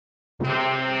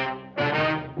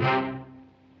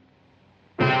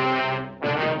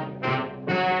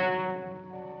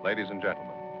Ladies and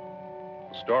gentlemen,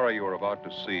 the story you are about to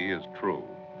see is true.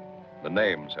 The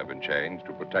names have been changed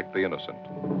to protect the innocent.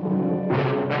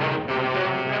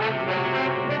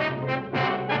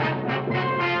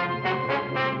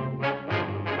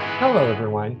 Hello,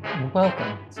 everyone, and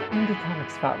welcome to Indie Comic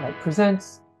Spotlight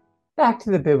presents Back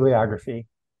to the Bibliography,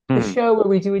 the show where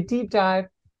we do a deep dive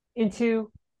into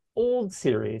old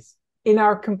series in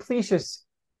our completionist.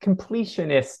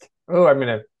 Oh, I'm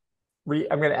gonna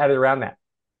add it around that.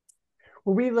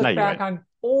 Where we look back on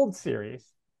old series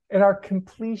and our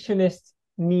completionist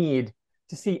need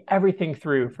to see everything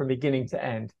through from beginning to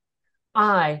end.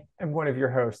 I am one of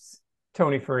your hosts,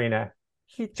 Tony Farina,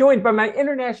 joined by my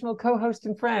international co-host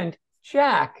and friend,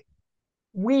 Jack.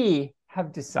 We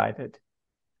have decided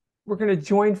we're going to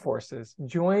join forces,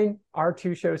 join our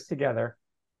two shows together,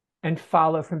 and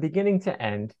follow from beginning to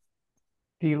end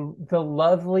the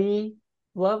lovely.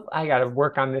 I got to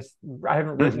work on this. I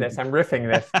haven't written this. I'm riffing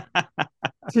this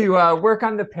to work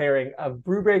on the pairing of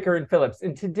Brubaker and Phillips.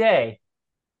 And today,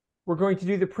 we're going to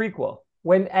do the prequel,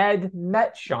 When Ed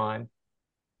Met Sean.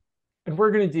 And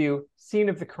we're going to do Scene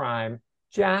of the Crime.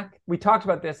 Jack, we talked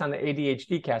about this on the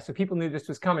ADHD cast, so people knew this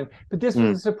was coming, but this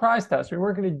was a surprise to us. We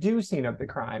weren't going to do Scene of the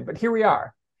Crime, but here we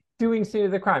are, doing Scene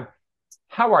of the Crime.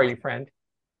 How are you, friend?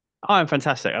 I'm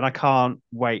fantastic, and I can't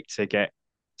wait to get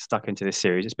stuck into this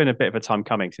series. It's been a bit of a time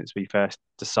coming since we first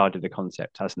decided the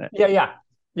concept, hasn't it?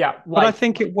 Yeah. But I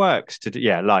think it works to do,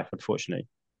 life, unfortunately.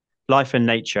 Life and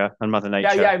nature and Mother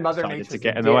Nature Mother decided Nature's to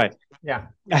get in the way. Yeah.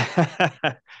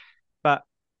 But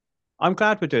I'm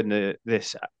glad we're doing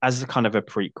this as a kind of a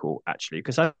prequel, actually,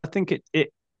 because I think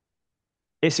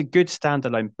it's a good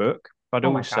standalone book, but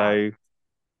also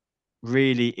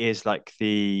really is like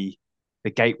the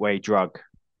gateway drug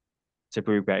to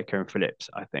Brubaker and Phillips,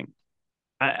 I think.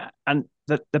 And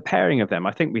the pairing of them,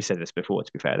 I think we said this before,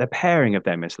 to be fair, the pairing of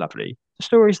them is lovely. The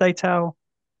stories they tell,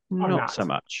 not so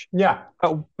much. Yeah.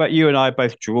 But you and I are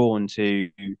both drawn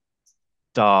to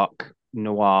dark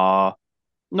noir,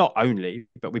 not only,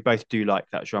 but we both do like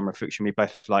that genre of fiction. We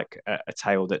both like a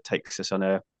tale that takes us on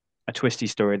a twisty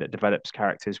story that develops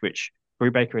characters, which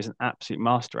Brubaker is an absolute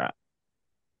master at.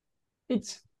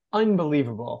 It's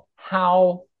unbelievable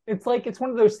how it's one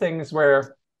of those things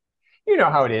where you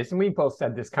know how it is, and we both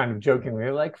said this kind of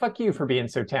jokingly, like, fuck you for being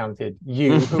so talented,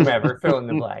 you, whomever, fill in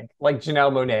the blank, like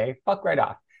Janelle Monáe, fuck right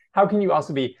off. How can you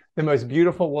also be the most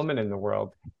beautiful woman in the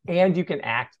world, and you can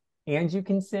act, and you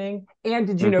can sing, and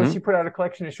did you know she put out a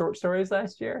collection of short stories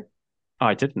last year?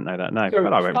 I didn't know that, no, so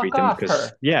but I won't read them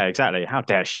because, her. Yeah, exactly. How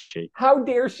dare she? How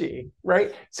dare she,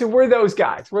 right? So we're those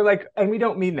guys. We're like, and we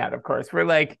don't mean that, of course. We're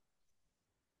like,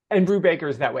 and Brubaker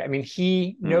is that way. I mean,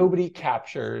 nobody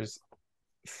captures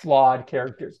flawed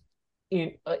characters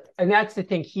and that's the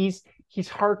thing. He's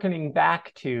hearkening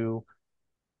back to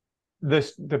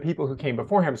the people who came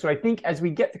before him. So I think as we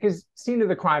get, because Scene of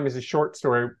the Crime is a short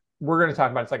story we're going to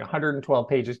talk about, it's like 112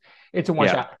 pages. It's a one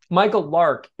shot. Michael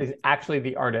Lark is actually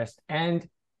the artist, and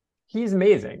he's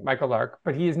amazing, Michael Lark,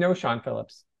 but he is no Sean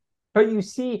Phillips. But you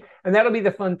see, and that'll be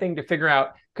the fun thing to figure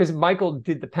out, because Michael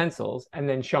did the pencils and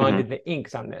then Sean did the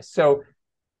inks on this. So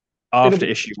after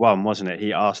issue 1, wasn't it?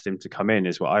 He asked him to come in,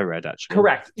 is what I read, actually.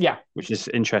 Correct. Yeah. Which is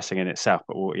interesting in itself.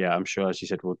 But I'm sure, as you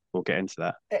said, we'll get into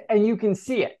that. And you can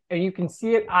see it. And you can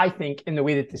see it, I think, in the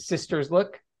way that the sisters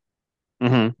look.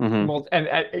 And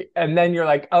then you're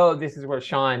like, oh, this is where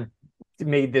Sean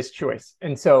made this choice.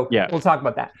 And so we'll talk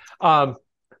about that.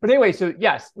 But anyway, so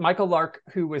yes, Michael Lark,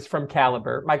 who was from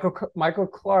Caliber,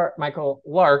 Michael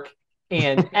Lark,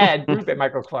 and Ed Brubaker,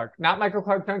 Michael Clark, not Michael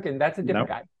Clark Duncan. That's a different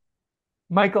guy.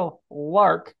 Michael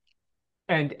Lark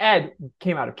and Ed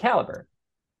came out of Caliber,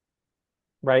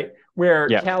 right? Where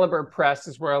Caliber Press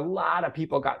is where a lot of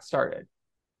people got started.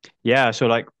 Yeah,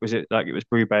 so it was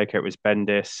Brubaker, it was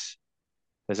Bendis.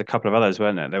 There's a couple of others,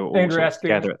 weren't there? They were all sort of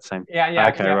together at the same.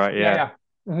 Yeah.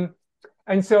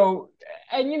 And so,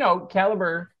 and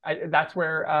Caliber, that's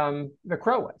where the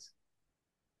Crow was.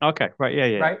 Okay, right,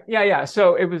 yeah. Right, yeah.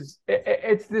 So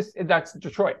that's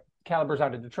Detroit. Caliber's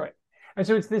out of Detroit. And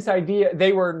so it's this idea,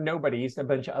 they were nobodies, a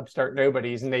bunch of upstart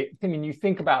nobodies. And you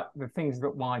think about the things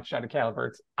that launched out of Caliber,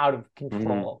 it's out of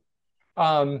control.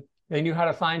 They knew how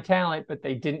to find talent, but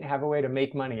they didn't have a way to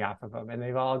make money off of them. And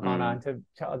they've all gone on to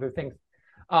other things.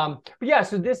 So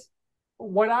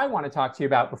what I want to talk to you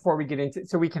about before we get into,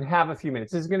 so we can have a few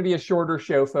minutes. This is going to be a shorter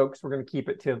show, folks. We're going to keep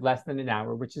it to less than an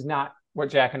hour, which is not what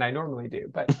Jack and I normally do,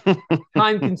 but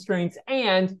time constraints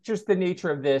and just the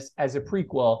nature of this as a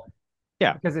prequel.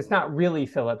 Yeah. Because it's not really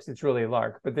Phillips, it's really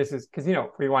Lark. But this is because, if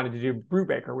we wanted to do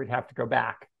Brubaker, we'd have to go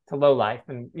back to Low Life.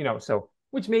 And, so,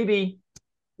 which maybe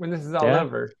when this is all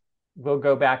over, we'll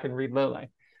go back and read Low Life.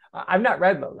 I've not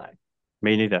read Low Life,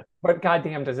 Me neither. but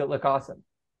goddamn, does it look awesome?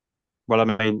 Well, I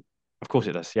mean, of course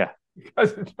it does. Yeah.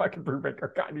 Because it's fucking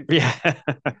Brubaker. God, Yeah.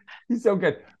 he's so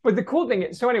good. But the cool thing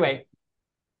is, so anyway,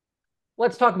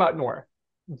 let's talk about noir.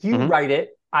 You Hmm. write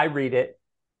it, I read it.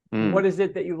 Mm. What is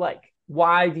it that you like?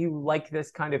 Why do you like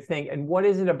this kind of thing? And what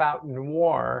is it about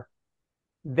noir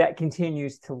that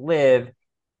continues to live?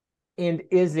 And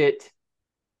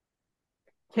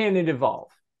can it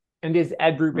evolve? And is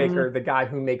Ed Mm. Brubaker the guy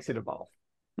who makes it evolve?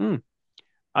 Mm.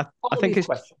 I All think these it's,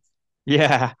 questions.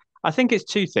 yeah, I think it's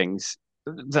two things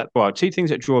two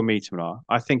things that draw me to noir.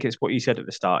 I think it's what you said at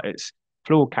the start. It's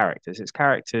flawed characters. It's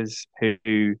characters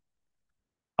who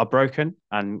are broken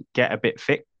and get a bit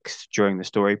fixed during the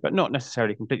story, but not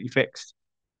necessarily completely fixed.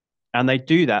 And they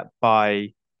do that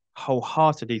by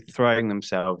wholeheartedly throwing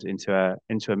themselves into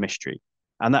a mystery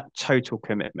and that total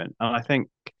commitment. And I think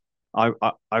I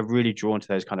really drawn to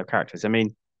those kind of characters. I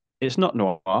mean, it's not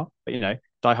noir, but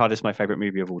Die Hard is my favorite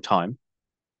movie of all time.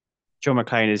 John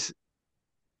McClane is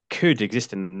could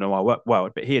exist in the noir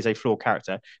world, but he is a flawed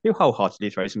character who wholeheartedly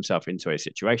throws himself into a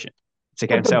situation to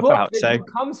get But the himself book out. that So, he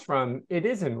comes from, it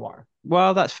is a noir.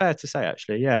 well, that's fair to say,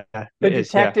 actually. Yeah, The it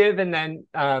is. Yeah, detective, and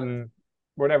then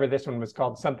whatever this one was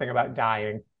called, something about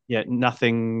dying. yeah.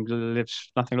 Nothing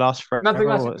lives, nothing lasts Nothing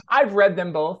forever. less. I've read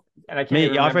them both, and I can't Me,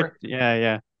 even yeah, I've read. remember. Yeah,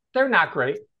 yeah. They're not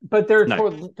great, but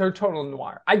No. they're total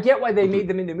noir. I get why they Mhm. made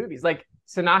them into movies. Like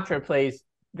Sinatra plays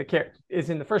the character is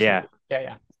in the first Yeah. movie. Yeah,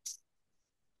 yeah.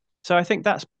 So I think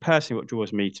that's personally what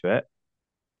draws me to it.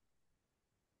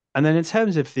 And then in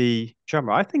terms of the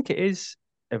genre, I think it is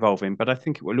evolving, but I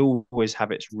think it will always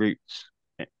have its roots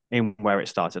in where it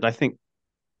started. I think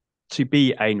to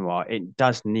be a noir, it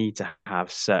does need to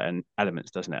have certain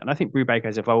elements, doesn't it? And I think Brubaker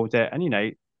has evolved it.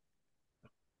 And,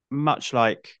 much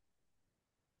like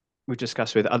we've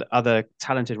discussed with other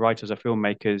talented writers or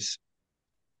filmmakers,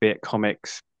 be it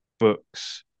comics,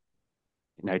 books,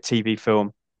 TV,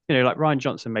 film, like Ryan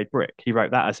Johnson made Brick. He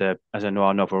wrote that as a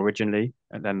noir novel originally,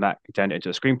 and then that turned it into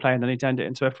a screenplay, and then he turned it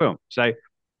into a film. So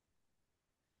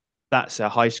that's a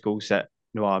high school set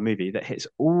noir movie that hits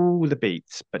all the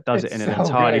beats, but does it It's in an so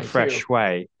entirely good too. fresh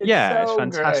way. It's Yeah, it's so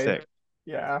good. fantastic.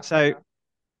 Yeah. So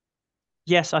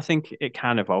yes, I think it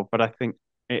can evolve, but I think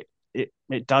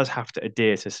it does have to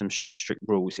adhere to some strict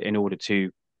rules in order to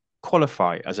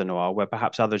qualify as a noir, where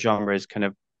perhaps other genres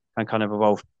can kind of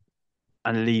evolve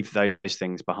and leave those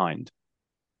things behind.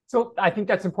 So I think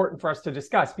that's important for us to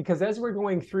discuss because as we're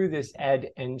going through this, Ed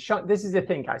and Sean, this is the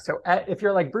thing, guys. So Ed, if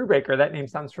you're like Brubaker, that name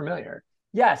sounds familiar.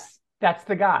 Yes, that's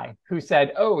the guy who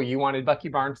said, "Oh, you wanted Bucky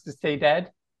Barnes to stay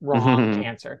dead?" Wrong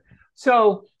answer.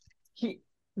 So he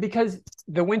because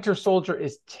The Winter Soldier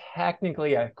is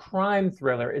technically a crime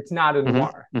thriller, it's not a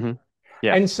noir.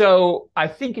 Yeah. And so I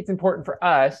think it's important for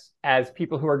us as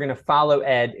people who are going to follow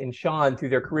Ed and Sean through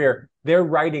their career, they're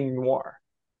writing noir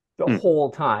the whole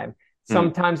time.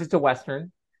 Sometimes it's a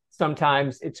Western.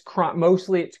 Sometimes it's crime.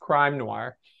 Mostly it's crime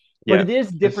noir. But Yeah. it is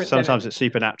different Sometimes it's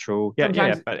supernatural. Yeah,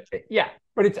 yeah,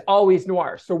 but it's always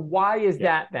noir. So why is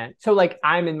that then? So like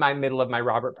I'm in my middle of my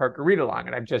Robert Parker read along,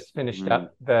 and I've just finished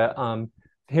up the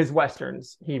his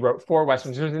Westerns. He wrote 4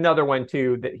 Westerns. There's another one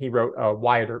too that he wrote, a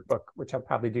Wyatt Earp book, which I'll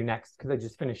probably do next because I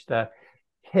just finished the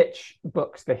Hitch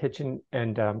books, the Hitch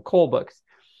and Cole books.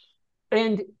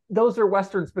 And those are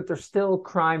Westerns, but they're still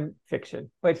crime fiction.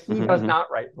 But he does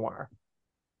not write noir.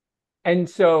 And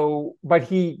so, but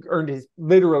he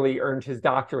literally earned his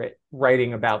doctorate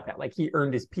writing about that. Like he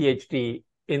earned his PhD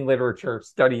in literature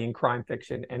studying crime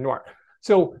fiction and noir.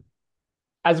 So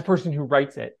as a person who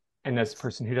writes it and as a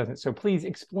person who doesn't, so please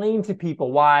explain to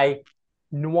people why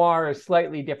noir is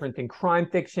slightly different than crime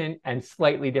fiction and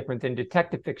slightly different than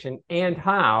detective fiction and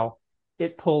how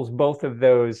it pulls both of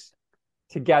those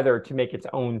together to make its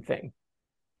own thing.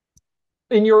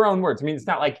 In your own words. I mean, it's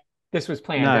not like this was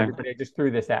planned. No. Everybody just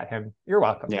threw this at him. You're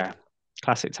welcome. Yeah.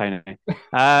 Classic Tony.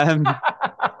 And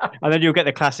then you'll get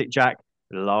the classic Jack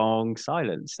long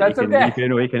silence that That's okay.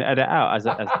 you can edit out as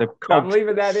the I'm cogs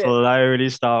leaving that slowly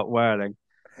start whirling.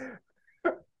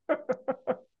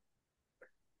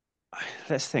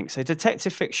 Let's think. So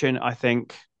detective fiction, I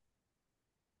think,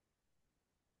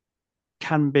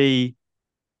 can be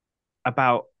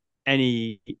about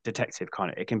any detective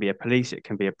kind of. It can be a police, it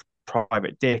can be a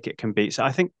private dick, it can be. So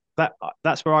I think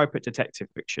that's where I put detective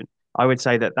fiction. I would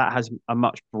say that has a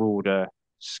much broader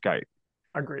scope.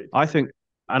 Agreed. I think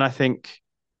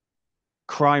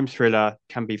crime thriller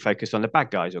can be focused on the bad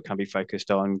guys or can be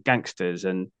focused on gangsters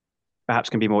and perhaps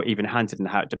can be more even-handed in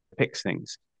how it depicts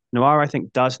things. Noir, I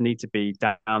think, does need to be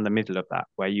down the middle of that,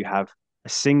 where you have a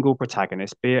single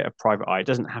protagonist, be it a private eye, it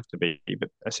doesn't have to be, but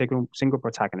a single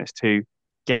protagonist who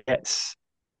gets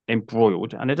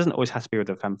embroiled, and it doesn't always have to be with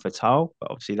a femme fatale,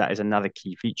 but obviously that is another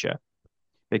key feature.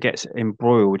 It gets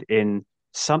embroiled in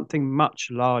something much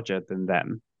larger than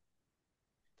them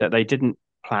that they didn't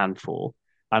plan for.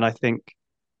 And I think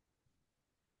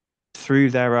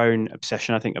through their own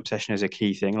obsession, I think obsession is a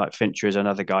key thing. Like Fincher is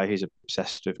another guy who's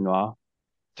obsessed with noir.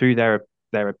 Through their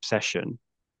obsession,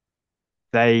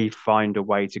 they find a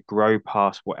way to grow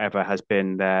past whatever has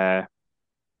been their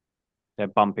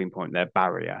bumping point, their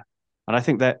barrier. And I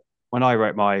think that when I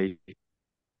wrote my,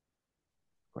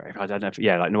 I don't know if,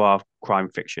 yeah, like noir crime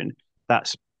fiction,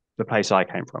 that's the place I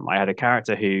came from. I had a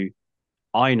character who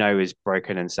I know is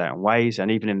broken in certain ways,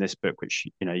 and even in this book, which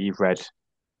you've read,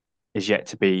 is yet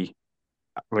to be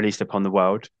released upon the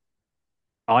world.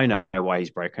 I know why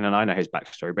he's broken, and I know his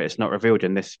backstory, but it's not revealed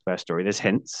in this first story. There's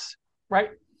hints,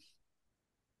 Right.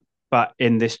 but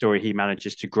in this story, he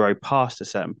manages to grow past a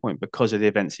certain point because of the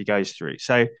events he goes through.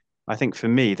 So I think for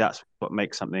me, that's what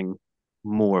makes something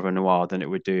more of a noir than it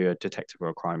would do a detective or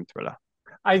a crime thriller.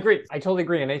 I agree. I totally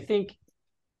agree. And I think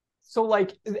so,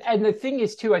 like, and the thing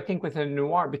is too, I think with a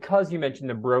noir, because you mentioned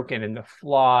the broken and the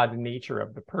flawed nature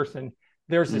of the person,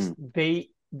 there's this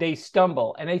they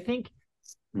stumble. And I think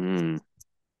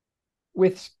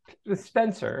with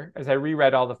Spencer, as I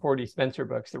reread all the 40 Spencer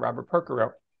books that Robert Parker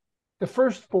wrote, the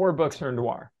first 4 books are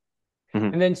noir.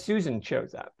 And then Susan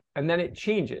shows up, and then it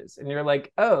changes, and you're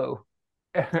like, oh,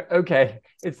 okay,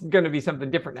 it's going to be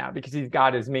something different now because he's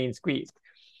got his main squeeze.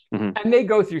 And they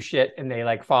go through shit, and they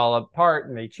like fall apart,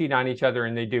 and they cheat on each other,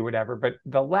 and they do whatever. But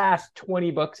the last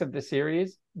 20 books of the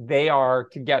series, they are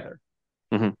together,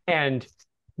 and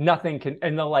nothing can.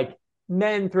 And they'll like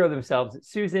men throw themselves at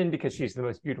Susan because she's the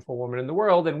most beautiful woman in the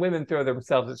world, and women throw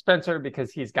themselves at Spencer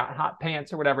because he's got hot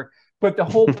pants or whatever. But the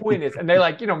whole point is, and they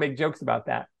like make jokes about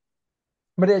that.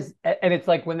 But it's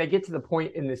like when they get to the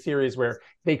point in the series where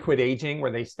they quit aging,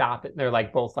 where they stop it, and they're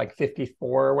like both like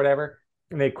 54 or whatever,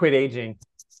 and they quit aging,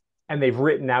 and they've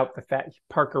written out the fact,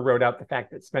 Parker wrote out the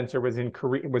fact that Spencer was a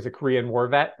Korean War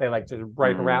vet. They like to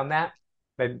write around that.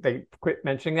 They quit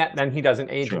mentioning that, and then he doesn't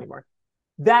age anymore.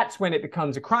 That's when it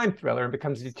becomes a crime thriller and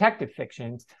becomes detective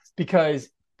fiction because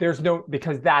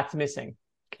that's missing.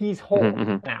 He's whole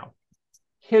now.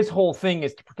 His whole thing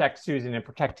is to protect Susan and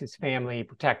protect his family,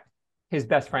 protect his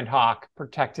best friend Hawk,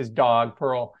 protect his dog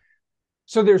Pearl.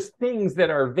 So there's things that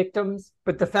are victims,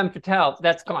 but the femme fatale,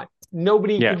 that's gone.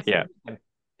 Nobody can see them.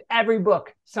 Every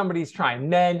book, somebody's trying.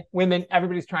 Men, women,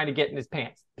 everybody's trying to get in his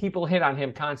pants. People hit on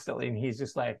him constantly, and he's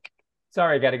just like,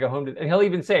 sorry, I got to go home. And he'll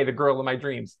even say, the girl of my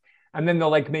dreams. And then they'll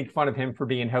like make fun of him for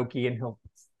being hokey, and he'll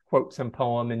quote some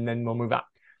poem, and then we'll move on.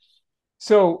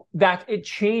 So that it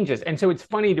changes. And so it's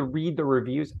funny to read the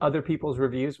reviews, other people's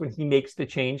reviews, when he makes the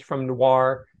change from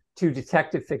noir to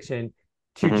detective fiction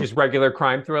to just regular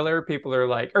crime thriller. People are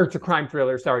like, or to crime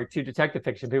thriller, sorry, to detective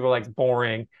fiction. People are like,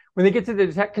 boring. When they get to the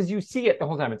detective, because you see it the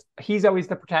whole time. He's always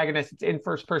the protagonist. It's in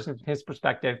first person from his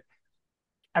perspective.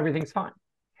 Everything's fine.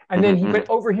 And then but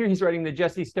over here, he's writing the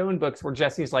Jesse Stone books where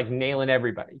Jesse's like nailing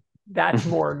everybody. That's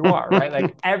more noir, right?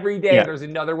 Like every day there's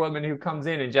another woman who comes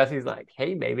in, and Jesse's like,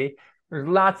 hey, baby. There's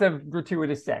lots of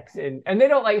gratuitous sex. And they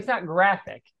don't like, it's not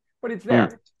graphic, but it's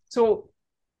there. So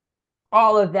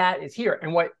all of that is here.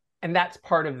 And that's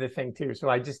part of the thing too. So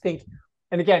I just think,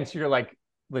 and again, so you're like,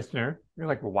 listener, you're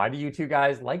like, well, why do you two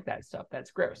guys like that stuff?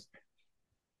 That's gross.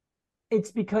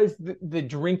 It's because the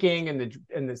drinking and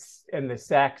the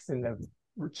sex and the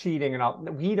cheating and all,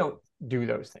 we don't do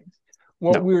those things.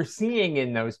 What we're seeing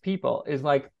in those people is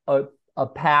like a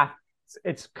path.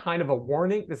 It's kind of a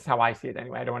warning. This is how I see it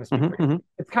anyway. I don't want to speak for you.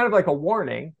 It's kind of like a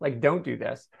warning, like don't do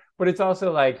this. But it's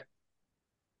also like,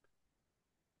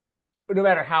 no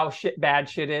matter how bad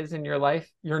shit is in your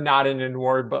life, you're not in an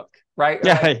award book, right?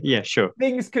 Yeah, sure.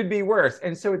 Things could be worse.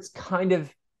 And so it's kind of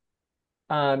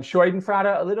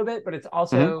Schadenfreude a little bit, but it's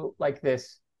also like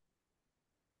this,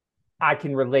 I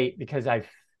can relate because I've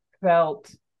been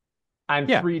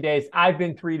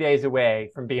 3 days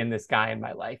away from being this guy in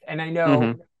my life. And I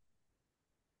know,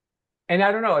 and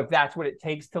I don't know if that's what it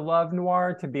takes to love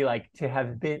noir, to be like, to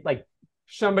have been like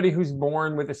somebody who's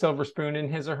born with a silver spoon in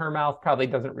his or her mouth probably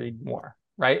doesn't read noir,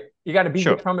 right? You got to be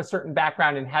from a certain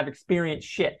background and have experienced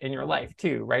shit in your life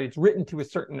too, right? It's written to a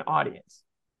certain audience.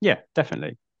 Yeah,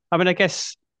 definitely. I mean, I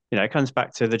guess, it comes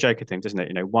back to the Joker thing, doesn't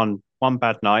it? One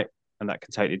bad night and that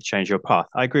can totally change your path.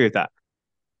 I agree with that.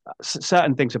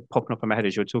 Certain things are popping up in my head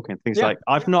as you're talking. Things like,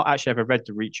 I've not actually ever read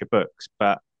the Reacher books,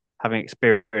 but having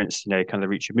experienced, kind of the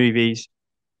Reacher movies,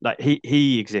 like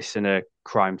he exists in a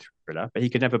crime thriller, but he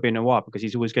could never be in a noir because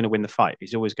he's always going to win the fight.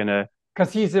 He's always going to...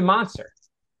 Because he's a monster.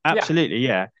 Absolutely,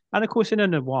 yeah. And of course, in a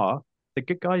noir, the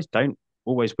good guys don't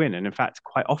always win. And in fact,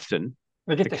 quite often...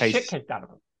 They get the shit kicked out of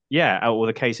them. or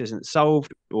the case isn't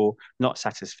solved or not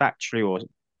satisfactory, or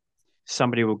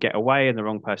somebody will get away and the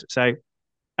wrong person. So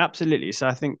absolutely. So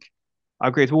I think I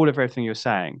agree with all of everything you're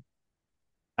saying.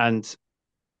 And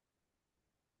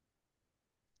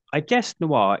I guess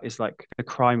noir is like the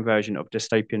crime version of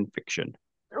dystopian fiction.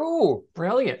 Oh,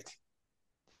 brilliant.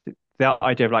 The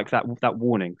idea of like that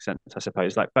warning sense, I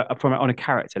suppose, like, but from on a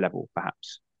character level,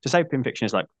 perhaps. Dystopian fiction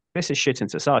is like, this is shit in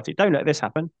society. Don't let this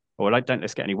happen. Or like, don't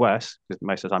let's get any worse, because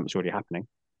most of the time it's already happening.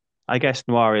 I guess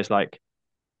noir is like,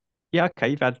 yeah, okay,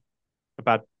 you've had a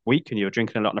bad week and you're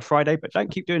drinking a lot on a Friday, but don't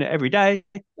keep doing it every day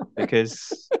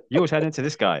because you'll turn into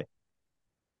this guy.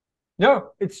 No,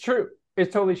 it's true.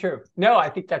 It's totally true. No, I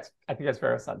think that's very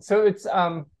well said. So it's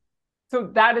so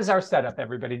that is our setup,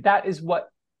 everybody. That is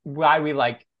why we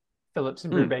like Phillips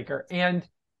and Brubaker. And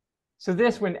so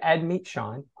this, When Ed Meets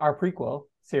Sean, our prequel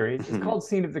series, is called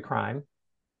Scene of the Crime.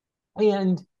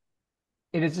 And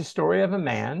it is a story of a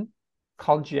man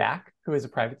called Jack, who is a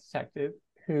private detective,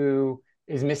 who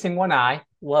is missing one eye.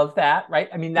 Love that, right?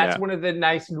 I mean, that's one of the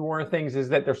nice noir things, is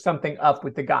that there's something up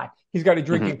with the guy. He's got a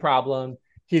drinking problem.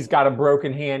 He's got a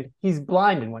broken hand. He's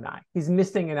blind in one eye. He's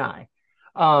missing an eye.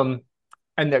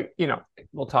 And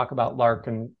we'll talk about Lark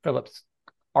and Phillips'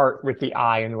 art with the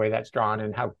eye and the way that's drawn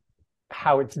and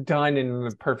how it's done in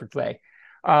the perfect way.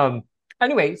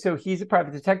 Anyway, so he's a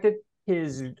private detective.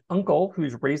 His uncle,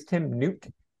 who's raised him, Newt,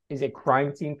 is a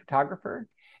crime scene photographer,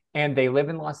 and they live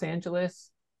in Los Angeles.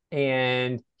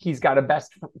 And he's got a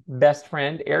best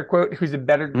friend, air quote, who's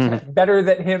better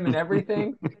than him and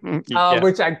everything,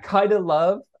 which I kind of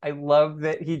love. I love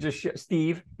that he just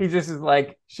Steve. He just is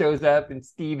like shows up and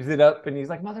Steve's it up, and he's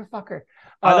like, motherfucker.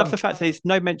 I love the fact that there's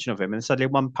no mention of him, and suddenly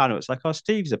one panel it's like, oh,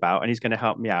 Steve's about and he's going to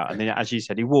help me out, and then as you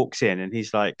said, he walks in and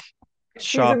he's like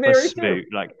sharp as smoot,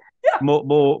 like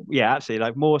more, absolutely,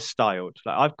 like more styled.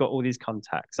 Like, I've got all these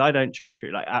contacts. I don't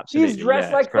like absolutely. He's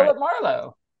dressed like Philip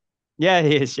Marlowe. Yeah,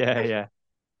 he is. Yeah.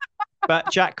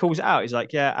 But Jack calls it out. He's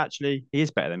like, yeah, actually, he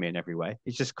is better than me in every way.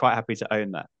 He's just quite happy to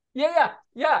own that. Yeah.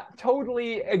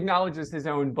 Totally acknowledges his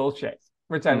own bullshit,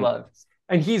 which I love.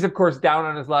 And he's, of course, down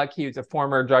on his luck. He was a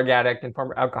former drug addict and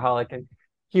former alcoholic, and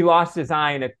he lost his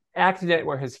eye in an accident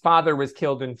where his father was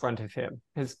killed in front of him.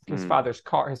 His father's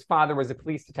car. His father was a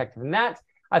police detective, and that,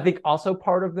 I think, also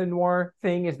part of the noir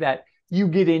thing is that you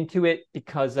get into it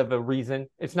because of a reason.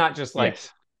 It's not just like.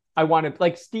 Yes. I want to,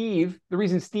 like Steve, the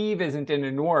reason Steve isn't in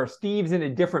a noir, Steve's in a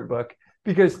different book,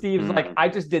 because Steve's like, I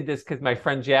just did this because my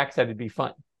friend Jack said it'd be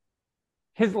fun.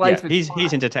 His life is fun.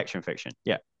 He's in detection fiction.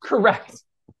 Yeah. Correct.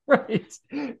 Right.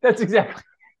 That's exactly.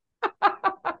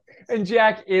 And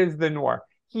Jack is the noir.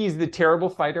 He's the terrible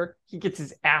fighter. He gets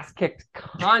his ass kicked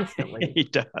constantly. He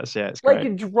does, yeah. It's like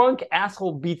great. A drunk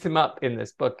asshole beats him up in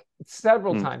this book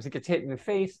several times. He gets hit in the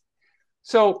face.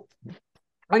 So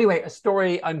anyway, a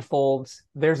story unfolds.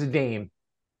 There's a dame,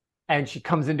 and she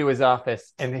comes into his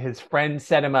office, and his friend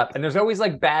set him up. And there's always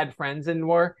like bad friends in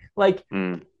noir. Like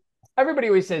everybody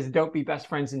always says, don't be best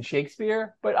friends in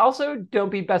Shakespeare, but also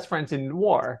don't be best friends in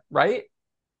noir, right?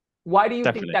 Why do you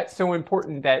think that's so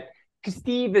important? That because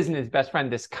Steve isn't his best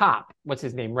friend. This cop, what's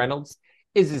his name, Reynolds,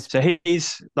 is his. So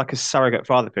he's like a surrogate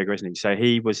father figure, isn't he? So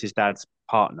he was his dad's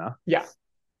partner. Yeah,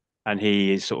 and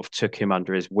he sort of took him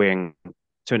under his wing.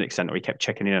 To an extent, or he kept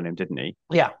checking in on him, didn't he?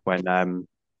 Yeah. When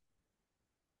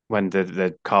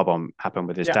the car bomb happened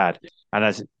with his dad, and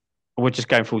as we're just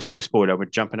going full spoiler, we're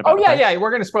jumping about. Oh yeah,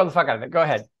 we're going to spoil the fuck out of it. Go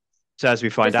ahead. So as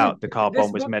we find out, the car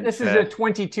bomb was meant. This is a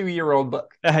 22-year-old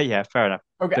book. Yeah, fair enough.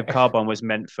 Okay. The car bomb was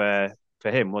meant for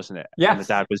him, wasn't it? Yeah. And the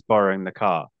dad was borrowing the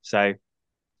car, so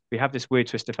we have this weird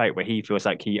twist of fate where he feels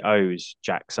like he owes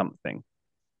Jack something.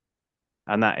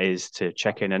 And that is to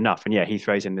check in enough. And yeah, he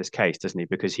throws in this case, doesn't he?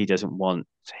 Because he doesn't want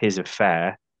his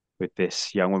affair with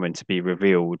this young woman to be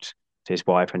revealed to his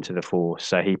wife and to the force.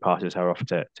 So he passes her off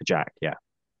to Jack. Yeah.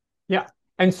 Yeah.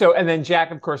 And then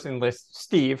Jack, of course, enlists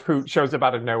Steve, who shows up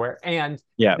out of nowhere, and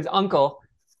his uncle,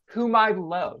 whom I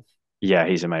love. Yeah,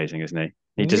 he's amazing, isn't he?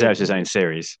 He deserves his own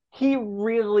series. He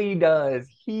really does.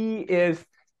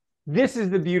 This is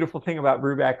the beautiful thing about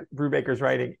Brubaker's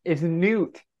writing, is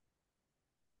Newt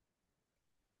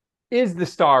is the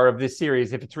star of this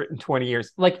series if it's written 20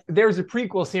 years. Like, there's a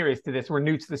prequel series to this where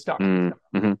Newt's the star.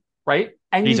 Right?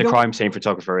 And he's a crime scene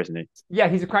photographer, isn't he? Yeah,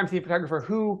 he's a crime scene photographer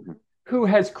who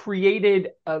has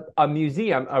created a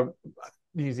museum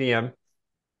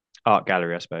art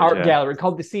gallery, I suppose. Gallery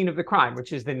called The Scene of the Crime,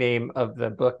 which is the name of the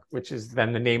book, which is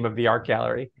then the name of the art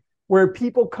gallery, where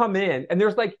people come in, and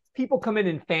there's like people come in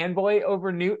and fanboy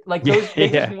over Newt. Like they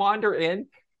just wander in.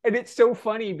 And it's so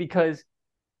funny because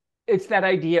it's that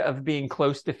idea of being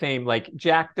close to fame. Like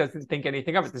Jack doesn't think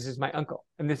anything of it. This is my uncle,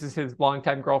 and this is his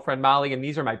longtime girlfriend Molly, and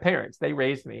these are my parents. They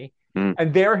raised me,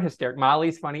 and they're hysterical.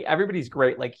 Molly's funny. Everybody's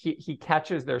great. Like he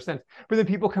catches their sense. But then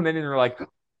people come in and they're like,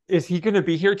 "Is he going to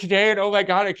be here today?" And oh my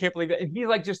god, I can't believe it. And he's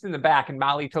like just in the back, and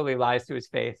Molly totally lies to his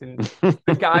face. And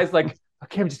the guy's like,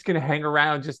 "Okay, I'm just going to hang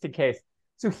around just in case."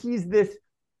 So he's this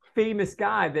famous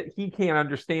guy that he can't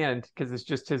understand because it's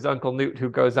just his uncle Newt who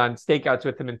goes on stakeouts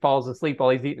with him and falls asleep while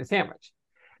he's eating a sandwich.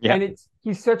 Yeah. And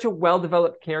he's such a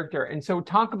well-developed character. And so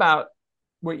talk about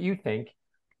what you think.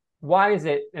 Why is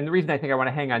it, and the reason I think I want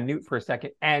to hang on Newt for a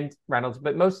second and Reynolds,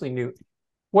 but mostly Newt,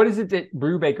 what is it that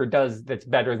Brubaker does that's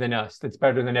better than us, that's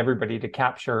better than everybody to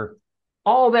capture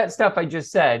all that stuff I just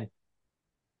said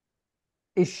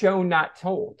is shown, not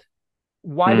told?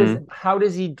 Why how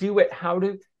does he do it?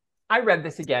 I read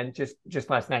this again just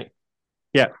last night.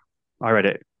 Yeah, I read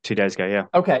it 2 days ago. Yeah.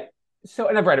 Okay. So,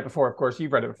 and I've read it before, of course.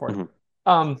 You've read it before.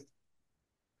 And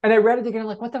I read it again. I'm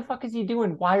like, what the fuck is he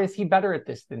doing? Why is he better at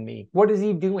this than me? What is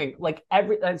he doing? Like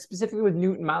specifically with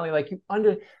Newt and Molly, like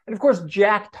and of course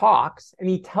Jack talks and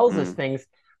he tells us things,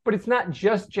 but it's not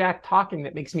just Jack talking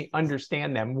that makes me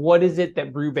understand them. What is it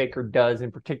that Brubaker does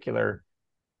in particular,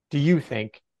 do you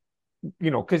think?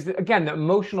 Because again, the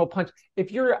emotional punch,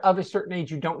 if you're of a certain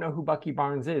age, you don't know who Bucky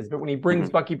Barnes is, but when he brings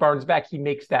Bucky Barnes back, he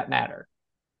makes that matter.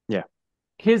 Yeah.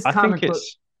 His comic book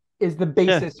is the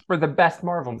basis for the best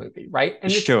Marvel movie, right?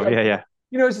 And sure, like, yeah.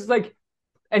 It's just like,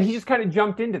 and he just kind of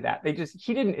jumped into that.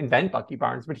 He didn't invent Bucky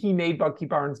Barnes, but he made Bucky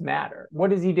Barnes matter.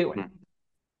 What is he doing?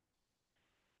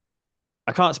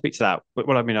 I can't speak to that.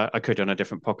 Well, I mean, I could on a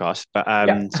different podcast, but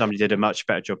somebody did a much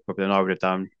better job probably than I would have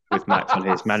done with Max on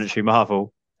his Mandatory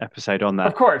Marvel episode on that.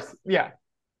 Of course, yeah.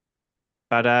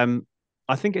 But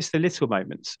I think it's the little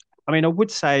moments. I mean, I would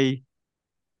say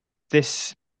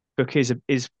this book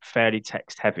is fairly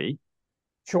text heavy,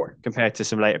 sure, compared to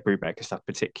some later Brubaker stuff,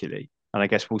 particularly. And I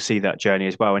guess we'll see that journey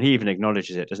as well. And he even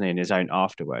acknowledges it, doesn't he, in his own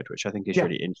afterword, which I think is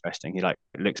really interesting. He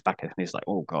looks back at it and he's like,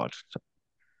 "Oh God,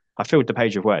 I filled the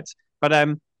page of words."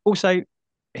 But also,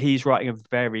 he's writing a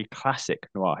very classic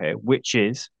noir here, which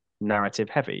is narrative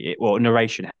heavy, or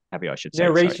narration heavy, I should say.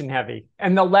 Narration heavy.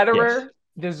 And the letterer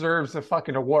deserves a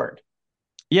fucking award.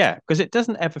 Yeah, because it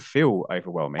doesn't ever feel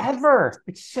overwhelming. Ever.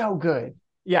 It's so good.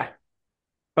 Yeah.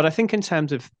 But I think in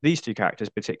terms of these two characters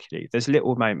particularly, there's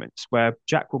little moments where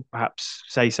Jack will perhaps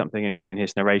say something in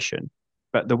his narration,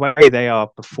 but the way they are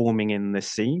performing in the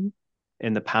scene,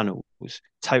 in the panels,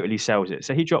 totally sells it.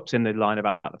 So he drops in the line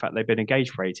about the fact they've been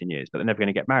engaged for 18 years, but they're never going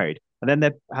to get married. And then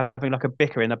they're having like a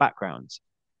bicker in the background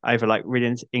over like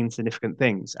really insignificant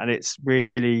things. And it's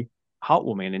really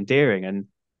heartwarming and endearing. And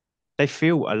they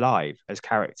feel alive as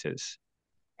characters.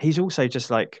 He's also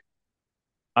just like,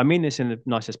 I mean this in the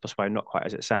nicest possible way, not quite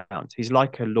as it sounds. He's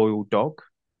like a loyal dog.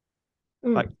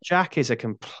 Like Jack is a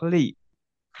complete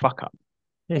fuck up.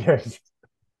 Yes.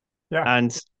 Yeah.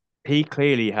 And he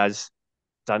clearly has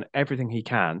done everything he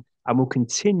can and will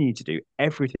continue to do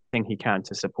everything he can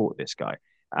to support this guy.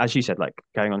 As you said, like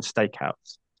going on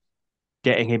stakeouts,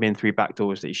 getting him in through back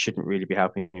doors that he shouldn't really be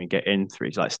helping him get in through.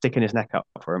 He's like sticking his neck up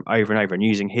for him over and over and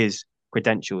using his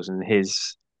credentials and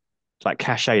his like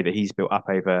cachet that he's built up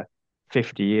over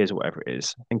 50 years or whatever it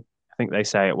is. I think they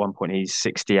say at one point he's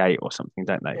 68 or something,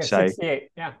 don't they? Yeah, so 68.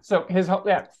 Yeah. So his whole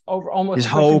over almost his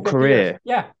whole career. Years.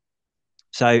 Yeah.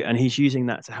 So, and he's using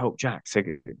that to help Jack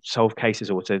to solve cases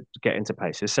or to get into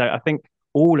places. So I think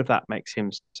all of that makes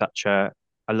him such a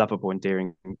lovable,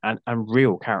 endearing, and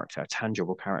real character, a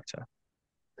tangible character.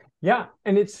 Yeah.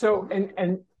 And it's so,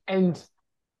 and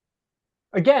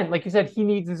again, like you said, he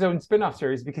needs his own spin-off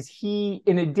series because he,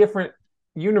 in a different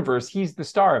universe, he's the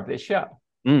star of this show.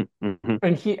 Mm-hmm.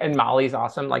 And Molly's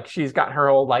awesome. Like she's got her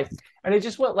whole life. And it's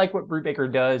just what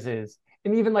Brubaker does is,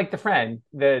 and even like the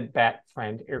bat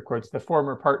friend, air quotes, the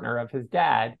former partner of his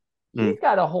dad, he's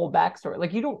got a whole backstory.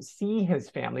 Like you don't see his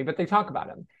family, but they talk about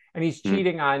him. And he's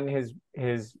cheating on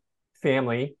his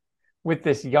family with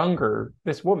this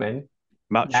woman.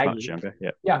 Much Maggie. Much younger,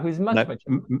 yeah. Yeah, who's much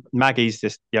younger. Maggie's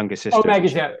this younger sister. Oh,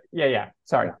 Maggie's, yeah.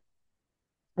 Sorry.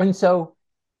 Yeah. And so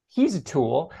he's a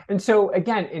tool. And so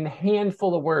again, in a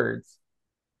handful of words,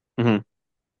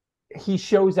 he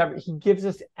shows he gives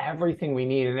us everything we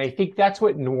need. And I think that's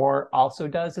what noir also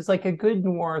does. It's like a good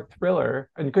noir thriller,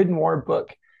 a good noir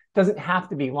book doesn't have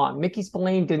to be long. Mickey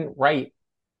Spillane didn't write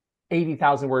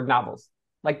 80,000 word novels.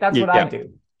 Like that's what I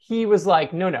do. He was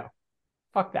like, no,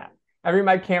 fuck that. Every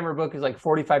Mike Hammer book is like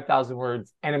 45,000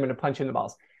 words and I'm going to punch in the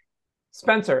balls.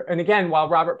 Spencer. And again, while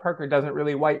Robert Parker doesn't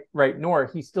really write noir,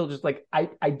 he's still just like, I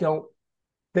don't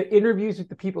the interviews with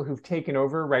the people who've taken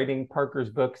over writing Parker's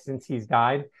book since he's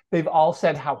died, they've all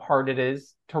said how hard it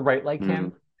is to write like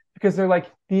him because they're like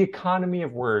the economy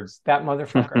of words, that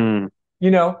motherfucker,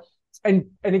 you know? And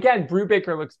again,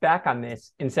 Brubaker looks back on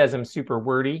this and says I'm super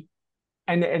wordy.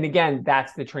 And again,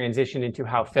 that's the transition into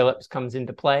how Phillips comes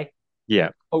into play. Yeah.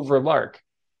 Over Lark,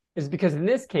 is because in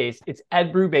this case, it's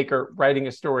Ed Brubaker writing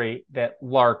a story that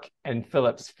Lark and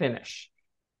Phillips finish.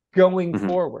 Going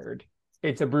forward,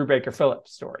 it's a Brubaker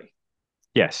Phillips story.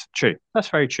 Yes, true. That's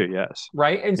very true. Yes.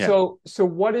 Right. And so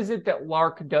what is it that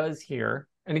Lark does here?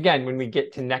 And again, when we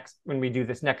do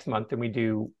this next month and we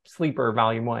do Sleeper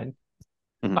Volume 1,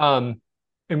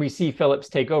 and we see Phillips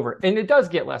take over, and it does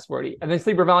get less wordy. And then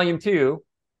Sleeper Volume 2,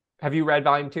 have you read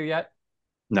Volume 2 yet?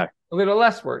 No. A little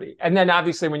less wordy. And then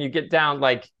obviously when you get down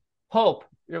like Pulp,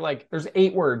 you're like, there's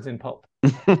 8 words in Pulp.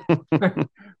 But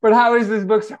how is this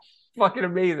book so fucking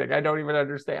amazing? I don't even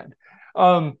understand.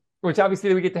 Which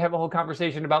obviously we get to have a whole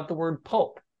conversation about the word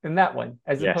pulp in that one,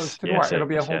 as opposed to noir. It'll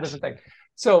be a whole different thing.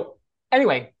 So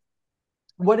anyway,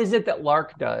 what is it that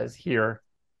Lark does here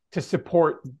to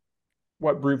support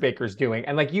what Brubaker's doing?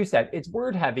 And like you said, it's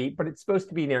word heavy, but it's supposed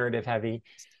to be narrative heavy.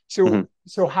 So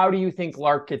so how do you think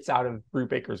Lark gets out of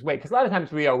Brubaker's way? Because a lot of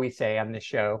times we always say on this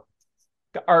show,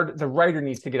 the writer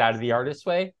needs to get out of the artist's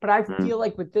way. But I feel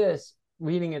like with this,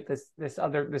 reading it this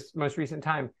most recent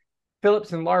time,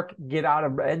 Phillips and Lark get out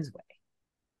of Ed's way.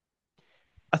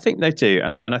 I think they do.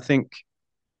 And I think,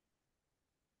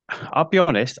 I'll be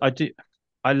honest,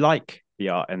 I like the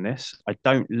art in this. I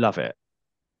don't love it.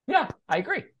 Yeah, I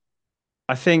agree.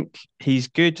 I think he's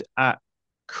good at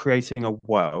creating a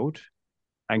world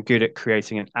and good at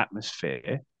creating an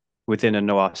atmosphere within a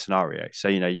noir scenario. So,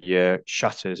 your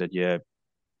shutters and your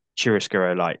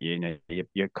chiaroscuro light,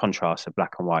 your contrasts are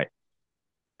black and white.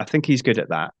 I think he's good at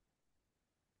that.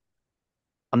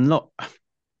 I'm not.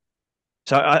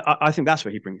 So I think that's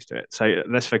what he brings to it. So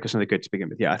let's focus on the good to begin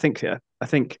with. Yeah, I think the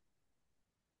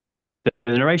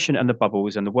narration and the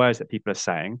bubbles and the words that people are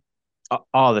saying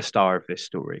are the star of this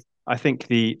story. I think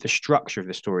the structure of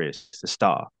the story is the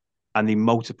star, and the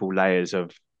multiple layers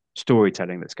of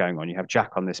storytelling that's going on. You have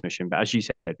Jack on this mission, but as you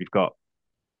said, we've got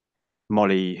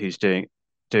Molly who's doing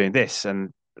this,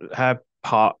 and her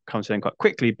part comes in quite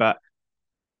quickly, but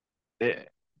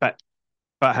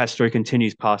her story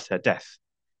continues past her death.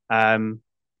 And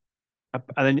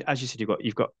then, as you said,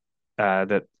 you've got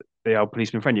the old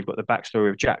policeman friend. You've got the backstory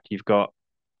of Jack. You've got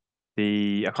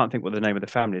I can't think what the name of the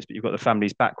family is, but you've got the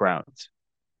family's background.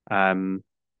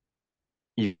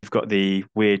 You've got the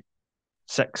weird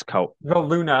sex cult. The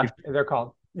Luna, they're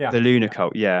called. Yeah. The Luna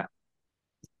cult, yeah.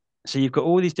 So you've got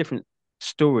all these different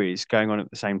stories going on at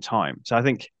the same time. So I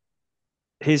think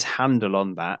his handle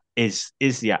on that is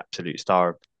the absolute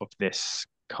star of this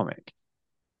comic.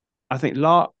 I think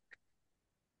Lark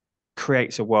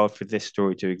creates a world for this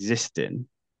story to exist in.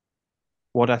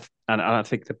 And I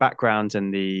think the background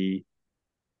and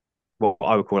what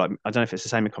I would call, I don't know if it's the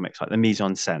same in comics, like the mise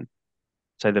en scène.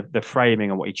 So the framing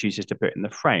and what he chooses to put in the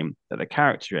frame that the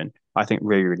character in, I think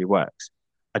really, really works.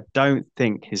 I don't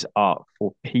think his art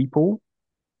for people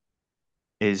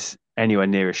is anywhere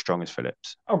near as strong as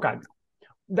Phillips. Oh God.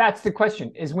 That's the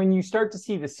question, is when you start to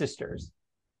see the sisters,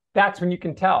 that's when you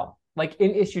can tell. Like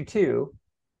in issue 2.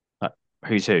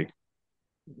 Who's who?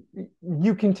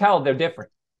 You can tell they're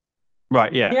different.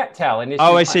 Right, yeah. You can't tell in issue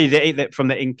I 1. see, from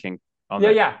the inking.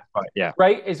 Yeah. Right, yeah.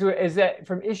 Right? Is that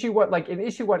from issue 1, like in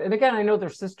issue 1, and again, I know they're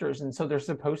sisters, and so they're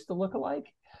supposed to look alike,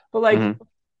 but like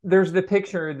there's the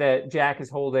picture that Jack is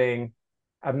holding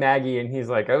of Maggie, and he's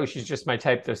like, oh, she's just my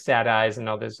type, those sad eyes and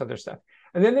all this other stuff.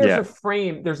 And then there's a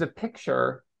frame, there's a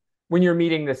picture when you're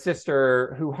meeting the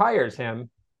sister who hires him.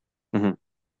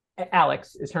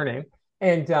 Alex is her name.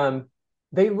 And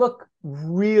they look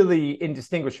really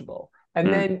indistinguishable. And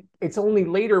then it's only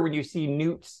later when you see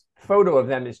Newt's photo of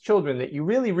them as children that you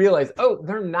really realize, oh,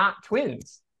 they're not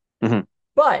twins.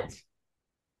 But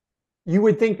you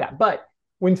would think that. But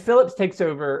when Phillips takes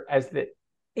over as the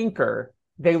inker,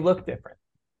 they look different.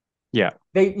 Yeah.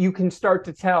 You can start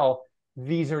to tell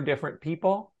these are different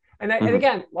people. And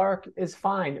again, Lark is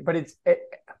fine, but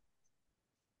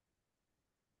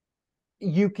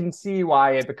you can see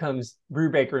why it becomes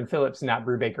Brubaker and Phillips, not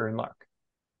Brubaker and Lark.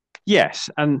 Yes,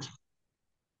 and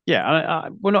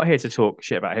we're not here to talk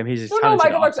shit about him. He's a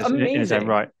talented artist in his own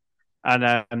right.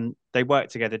 And they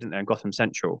worked together, didn't they, on Gotham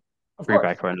Central,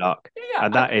 Brubaker and Lark. Yeah,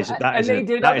 and that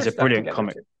is a brilliant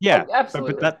comic. Too. Yeah,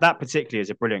 absolutely. But that particularly is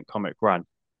a brilliant comic run.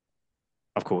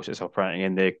 Of course, it's operating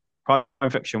in the crime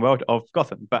fiction world of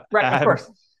Gotham, but of course.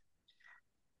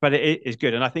 But it is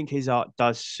good, and I think his art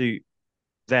does suit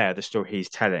the story he's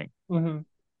telling.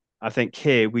 I think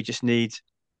here we just need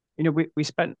we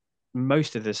spent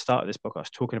most of the start of this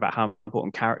podcast talking about how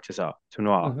important characters are to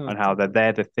noir Mm-hmm. and how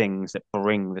they're the things that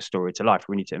bring the story to life.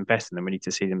 We need to invest in them. We need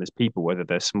to see them as people, whether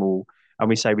they're small. And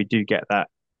we say we do get that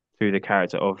through the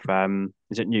character of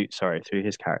is it Newt? Sorry, through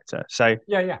his character. So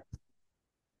Yeah.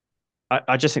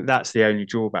 I just think that's the only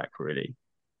drawback, really.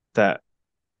 That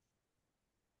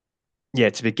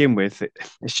to begin with,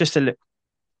 it's just the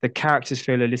characters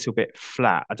feel a little bit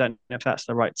flat. I don't know if that's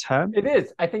the right term. It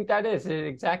is. I think that is it,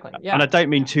 exactly. Yeah. And I don't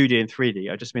mean 2D and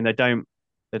 3D. I just mean they don't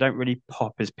really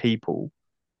pop as people.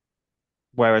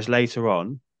 Whereas later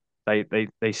on,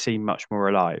 they seem much more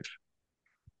alive.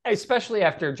 Especially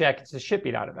after Jack gets the shit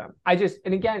beat out of him. I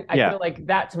Yeah. feel like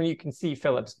that's when you can see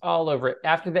Phillips all over it.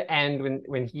 After the end,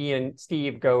 when he and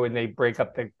Steve go and they break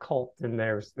up the cult and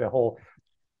there's the whole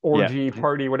orgy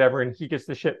party, whatever, and he gets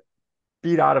the shit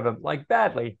beat out of him, like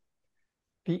badly.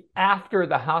 The after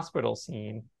the hospital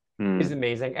scene is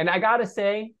amazing. And I gotta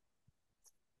say,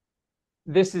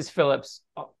 this is Phillips,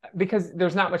 because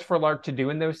there's not much for Lark to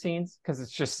do in those scenes, because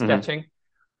it's just sketching.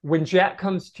 When Jack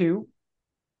comes to,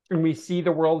 and we see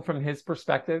the world from his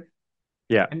perspective,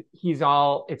 and it's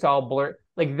all blurred.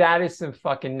 Like, that is some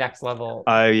fucking next level.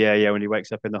 Oh yeah, when he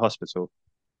wakes up in the hospital.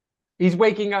 He's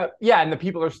waking up, and the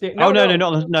people are standing. No.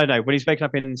 When he's waking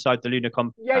up inside the lunar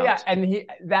compound. And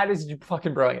that is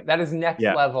fucking brilliant. That is next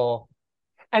level.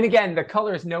 And again, the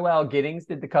colors, Noelle Giddings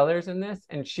did the colors in this,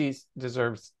 and she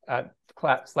deserves a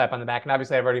slap on the back. And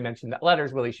obviously, I've already mentioned that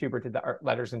letters. Willie Schubert did the art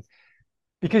letters, and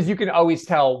because you can always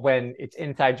tell when it's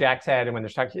inside Jack's head and when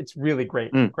there's talking. It's really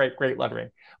great, great lettering.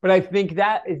 But I think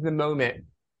that is the moment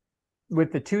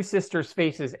with the two sisters'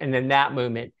 faces, and then that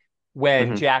moment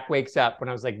when Jack wakes up, when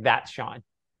I was like, that's Sean.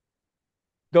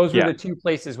 Those were the two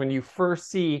places when you first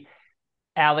see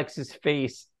Alex's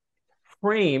face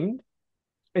framed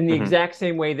in the exact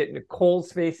same way that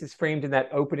Nicole's face is framed in that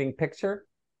opening picture.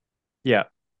 Yeah.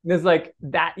 There's like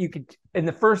that you could, and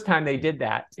the first time they did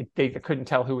that, they couldn't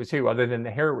tell who was who other than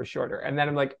the hair was shorter. And then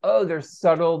I'm like, oh, there's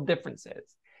subtle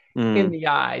differences in the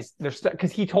eyes. There's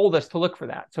because he told us to look for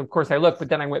that. So of course I looked, but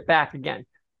then I went back again.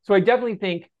 So I definitely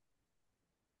think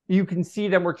you can see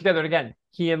them work together. And again,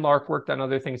 he and Lark worked on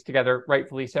other things together,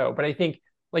 rightfully so. But I think,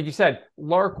 like you said,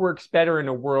 Lark works better in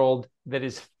a world that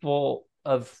is full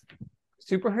of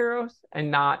superheroes and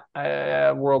not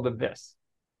a world of this.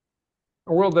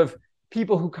 A world of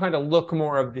people who kind of look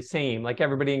more of the same, like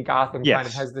everybody in Gotham kind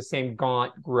of has the same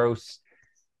gaunt, gross,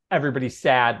 everybody's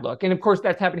sad look. And of course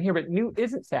that's happening here, but Newt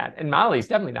isn't sad. And Molly's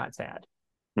definitely not sad.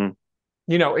 And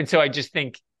so I just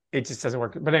think it just doesn't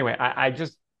work. But anyway, I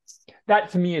just,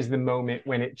 that to me is the moment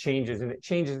when it changes, and it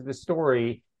changes the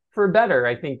story for better.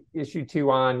 I think issue 2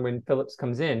 on, when Phillips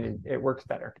comes in, it works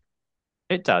better.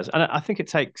 It does. And I think it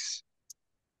takes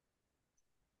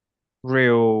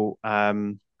real,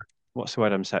 what's the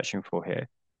word I'm searching for here?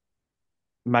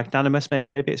 Magnanimous, maybe.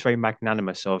 It's very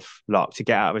magnanimous of Lark to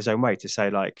get out of his own way to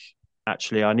say, like,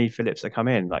 actually, I need Phillips to come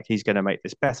in. Like, he's going to make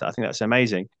this better. I think that's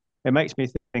amazing. It makes me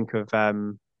think of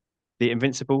the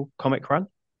Invincible comic run,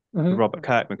 the Robert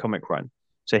Kirkman comic run.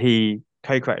 So he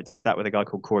co-created that with a guy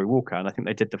called Corey Walker, and I think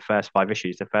they did the first 5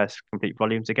 issues, the first complete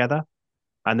volume together.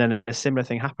 And then a similar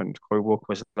thing happened. Corey Walker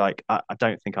was like, I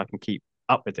don't think I can keep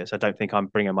up with this. I don't think I'm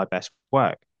bringing my best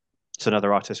work. So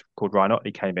another artist called Ryan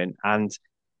Otley came in, and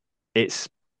it's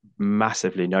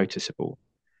massively noticeable.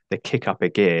 The kick up a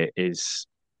gear is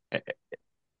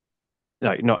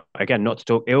not to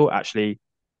talk ill. Actually,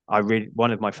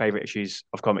 one of my favorite issues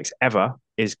of comics ever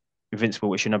is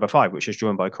Invincible issue number 5, which is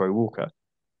drawn by Corey Walker.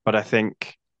 But I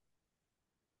think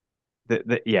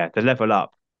the level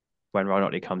up when Ryan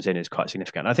Otley comes in is quite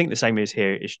significant. I think the same is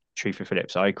true for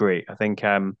Phillips. I agree. I think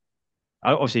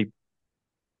obviously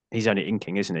he's only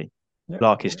inking, isn't he? Yep.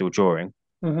 Lark is still drawing.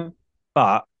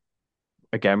 But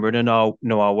again, we're in a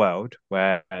noir world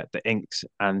where the inks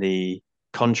and the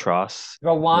contrasts,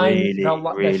 the line,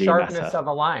 really the sharpness matter. of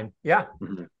a line. Yeah.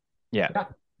 Yeah.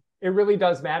 It really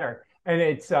does matter. And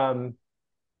it's Sam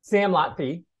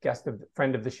Lotfi,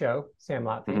 friend of the show, Sam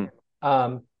Lotfi.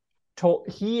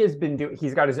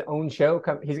 He's got his own show.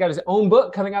 He's got his own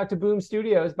book coming out to Boom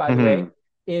Studios, by the way,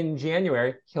 in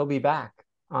January. He'll be back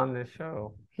on the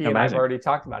show. He and I've already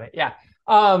talked about it. Yeah.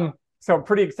 So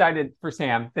pretty excited for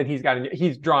Sam that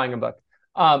he's drawing a book.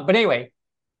 But anyway,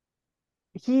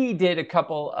 he did a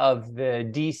couple of the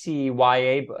DC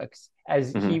YA books,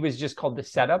 as he was just called the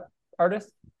setup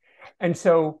artist. And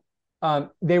so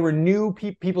they were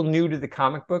people new to the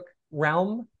comic book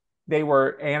realm. They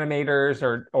were animators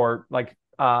or like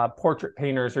portrait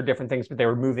painters or different things, but they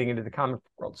were moving into the comic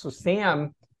book world. So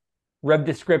Sam read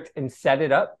the script and set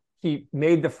it up. He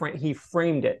made he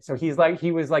framed it. So he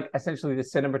was like essentially the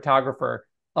cinematographer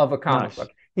of a comic Nice.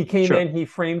 book. He came Sure. in, he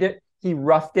framed it, he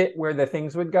roughed it where the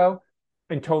things would go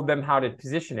and told them how to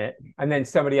position it. And then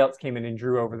somebody else came in and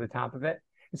drew over the top of it.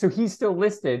 And so he's still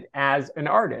listed as an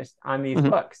artist on these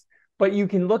books. But you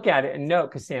can look at it and know,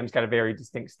 because Sam's got a very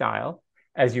distinct style,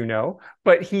 as you know,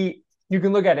 but you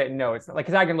can look at it and know it's not like,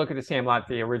 because I can look at the Sam Lot,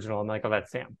 the original, and like, oh,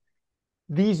 that's Sam.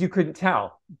 These you couldn't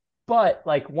tell. But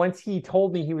like once he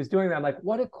told me he was doing that, I'm like,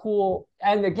 what a cool,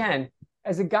 and again,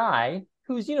 as a guy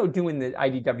who's, doing the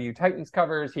IDW Titans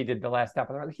covers, he did the last step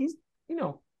of the road. He's, he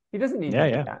doesn't need to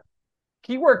do that.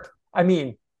 He worked, I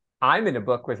mean, I'm in a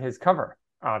book with his cover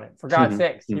on it, for God's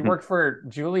sakes. He worked for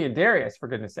Julie and Darius, for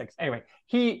goodness sakes. Anyway,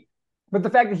 but the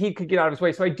fact that he could get out of his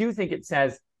way, so I do think it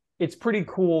says it's pretty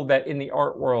cool that in the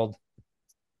art world,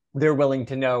 they're willing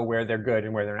to know where they're good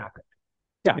and where they're not good.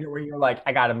 Yeah. Where you're like,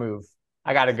 I got to move.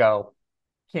 I got to go.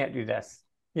 Can't do this.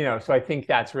 So I think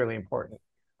that's really important.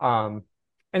 And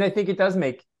I think it does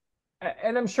make,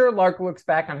 and I'm sure Lark looks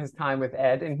back on his time with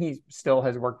Ed, and he still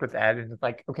has worked with Ed, and it's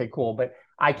like, okay, cool, but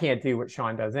I can't do what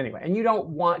Sean does anyway. And you don't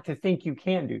want to think you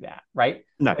can do that, right?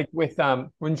 No. Like with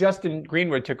when Justin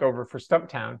Greenwood took over for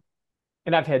Stumptown,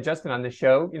 and I've had Justin on the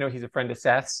show, he's a friend of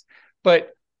Seth's,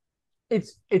 but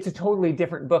it's a totally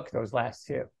different book, those last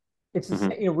two. It's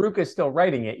Ruka's still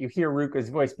writing it. You hear Ruka's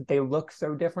voice, but they look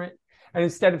so different. And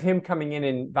instead of him coming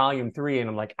in volume 3, and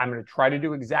I'm like, I'm going to try to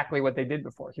do exactly what they did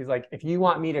before. He's like, if you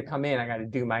want me to come in, I got to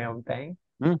do my own thing.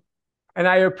 And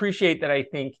I appreciate that. I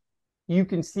think you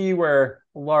can see where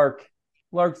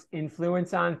Lark's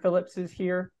influence on Phillips is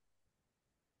here,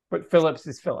 but Phillips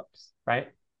is Phillips, right?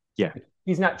 Yeah.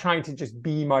 He's not trying to just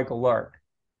be Michael Lark.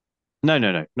 No,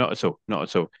 not at all. Not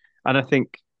at all. And I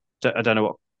think, I don't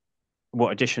know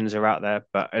what editions are out there,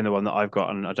 but in the one that I've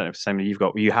got, and I don't know if it's the same you've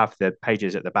got, you have the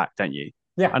pages at the back, don't you?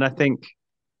 Yeah. And I think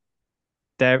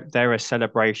they're a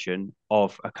celebration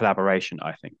of a collaboration,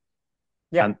 I think.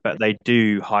 Yeah. But they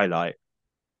do highlight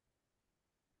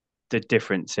the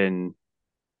difference in,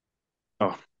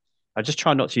 I just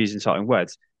try not to use insulting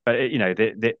words, but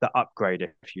the upgrade,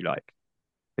 if you like,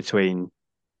 between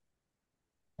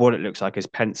what it looks like as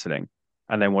penciling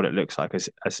and then what it looks like as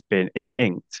being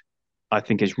inked, I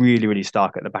think is really, really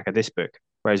stark at the back of this book.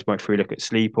 Whereas if we look at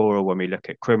Sleeper or when we look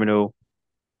at Criminal,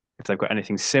 if they've got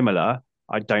anything similar,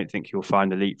 I don't think you'll find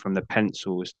the leap from the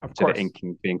pencils to the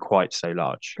inking being quite so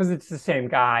large. Because it's the same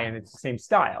guy and it's the same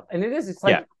style. And it's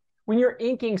like when you're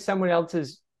inking someone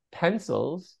else's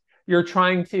pencils, you're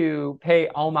trying to pay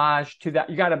homage to that.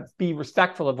 You got to be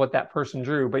respectful of what that person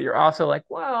drew, but you're also like,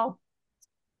 well,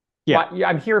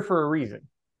 I'm here for a reason.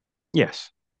 Yes.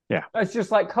 Yeah. It's just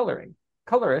like coloring.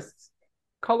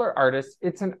 Color artists,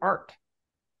 it's an art.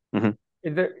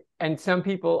 And some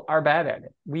people are bad at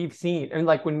it. We've seen, and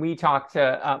like when we talked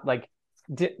to,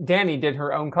 Danny did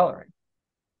her own coloring.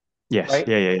 Yes. Right?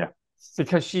 Yeah.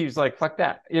 Because she's like, fuck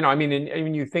that. And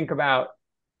when you think about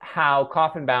how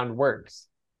Coffin Bound works,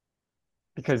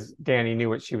 because Danny knew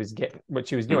what she was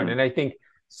doing. And I think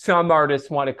some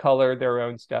artists want to color their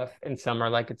own stuff, and some are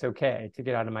like, it's okay to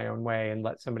get out of my own way and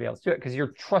let somebody else do it, because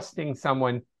you're trusting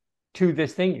someone to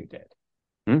this thing you did.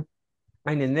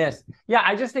 And in this,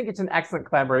 I just think it's an excellent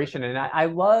collaboration. And I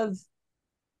love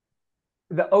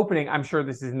the opening. I'm sure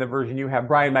this is in the version you have.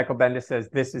 Brian Michael Bendis says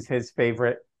this is his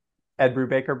favorite Ed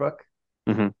Brubaker book.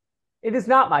 It is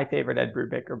not my favorite Ed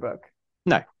Brubaker book.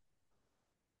 No.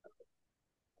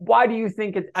 Why do you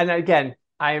think it? And again,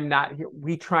 I am not here.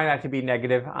 We try not to be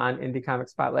negative on Indie Comic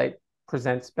Spotlight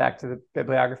presents back to the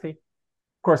bibliography.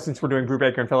 Of course, since we're doing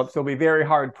Brubaker and Phillips, it'll be very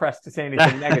hard pressed to say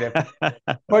anything negative.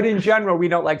 But in general, we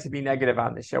don't like to be negative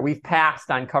on this show. We've passed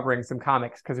on covering some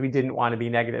comics because we didn't want to be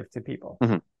negative to people.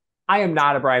 I am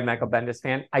not a Brian Michael Bendis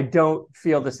fan. I don't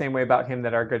feel the same way about him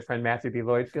that our good friend Matthew B.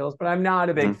 Lloyd feels, but I'm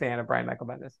not a big fan of Brian Michael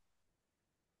Bendis.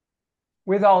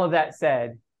 With all of that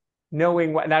said,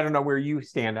 knowing what, and I don't know where you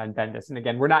stand on Bendis. And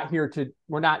again, we're not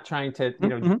trying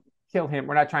to, kill him.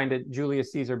 We're not trying to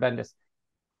Julius Caesar Bendis.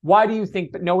 Why do you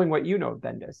think, but knowing what you know of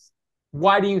Bendis,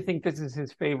 why do you think this is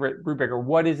his favorite Brubaker?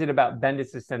 What is it about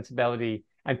Bendis' sensibility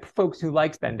and folks who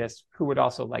like Bendis who would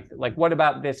also like it? Like, what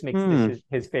about this makes this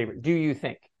his favorite? Do you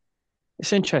think?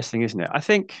 It's interesting, isn't it? I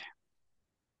think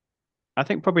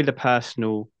probably the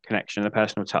personal connection, the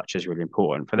personal touch is really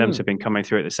important for them to have been coming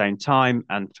through at the same time,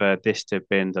 and for this to have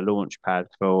been the launch pad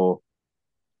for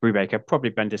Brubaker.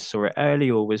 Probably Bendis saw it early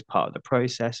or was part of the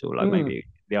process, or maybe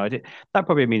the idea. That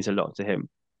probably means a lot to him.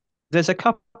 There's a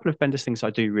couple of Bendis things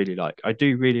I do really like. I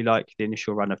do really like the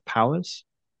initial run of Powers,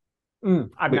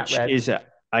 which is a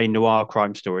noir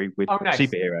crime story with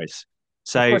superheroes.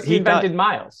 So of course, he invented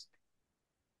Miles.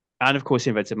 And of course, he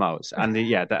invented Miles. And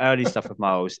the early stuff of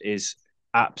Miles is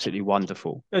absolutely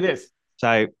wonderful. It is.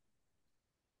 So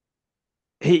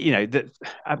he,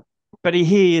 but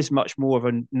he is much more of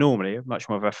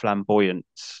a flamboyant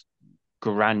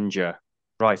grandeur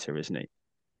writer, isn't he?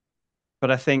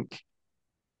 But I think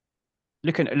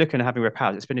looking at having read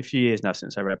Powers, it's been a few years now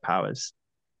since I read Powers,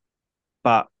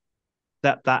 but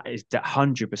that is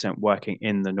 100% working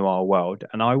in the noir world,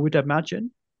 and I would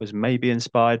imagine was maybe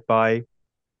inspired by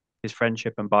his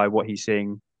friendship and by what he's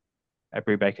seeing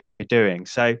Brubaker doing.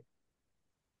 So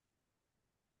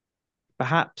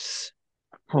perhaps,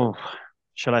 oh,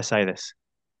 shall I say this?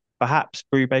 Perhaps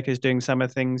Brubaker's doing some of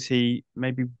the things he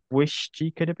maybe wished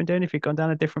he could have been doing if he'd gone down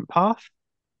a different path.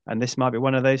 And this might be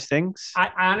one of those things. I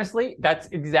honestly, that's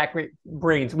exactly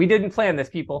brains. We didn't plan this,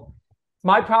 people.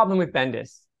 My problem with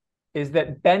Bendis is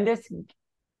that Bendis,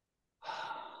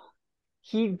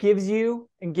 he gives you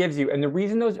and gives you. And the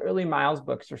reason those early Miles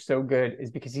books are so good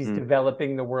is because he's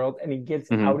developing the world and he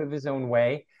gets out of his own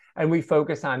way. And we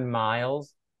focus on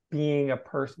Miles being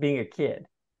a kid.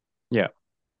 Yeah.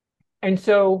 And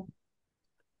so,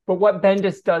 but what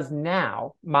Bendis does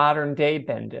now, modern day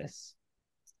Bendis,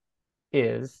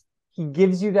 is he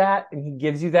gives you that and he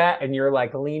gives you that and you're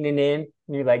like leaning in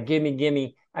and you're like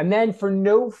gimme, and then for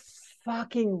no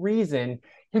fucking reason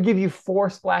he'll give you 4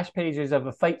 splash pages of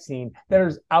a fight scene that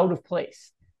is out of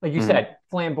place, like you said,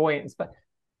 flamboyant, but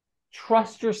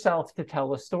trust yourself to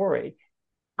tell a story.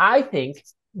 I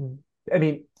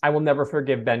will never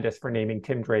forgive Bendis for naming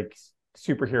Tim Drake's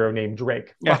superhero named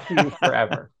Drake. Fuck you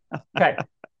forever. Okay.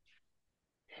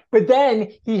 But then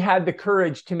he had the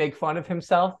courage to make fun of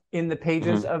himself in the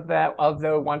pages of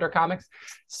the Wonder Comics.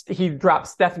 He dropped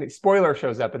Stephanie. Spoiler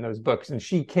shows up in those books, and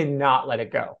she cannot let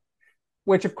it go.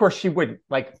 Which, of course, she wouldn't.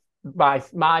 Like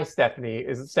my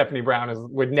Stephanie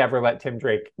Brown would never let Tim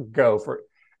Drake go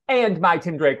and my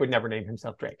Tim Drake would never name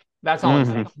himself Drake. That's all I'm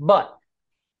saying. But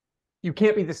you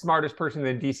can't be the smartest person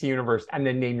in the DC universe and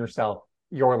then name yourself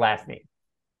your last name.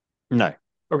 No.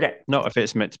 Okay. Not if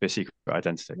it's meant to be a secret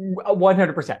identity.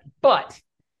 100%. But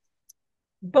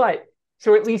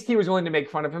so at least he was willing to make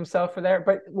fun of himself for there.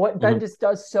 But what Bendis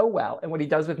does so well and what he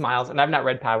does with Miles, and I've not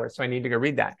read Powers, so I need to go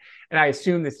read that. And I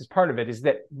assume this is part of it, is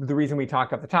that the reason we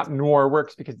talk at the top, noir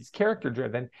works because it's character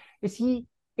driven, is he,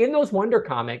 in those Wonder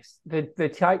comics, the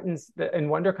Titans in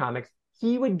Wonder comics,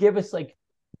 he would give us like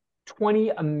 20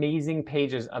 amazing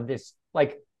pages of this,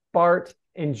 like Bart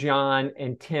and John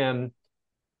and Tim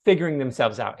figuring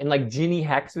themselves out. And like Ginny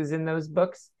Hex was in those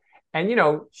books. And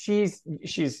she's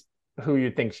who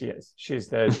you think she is.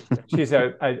 She's a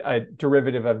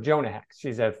derivative of Jonah Hex.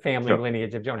 She's a family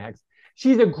lineage of Jonah Hex.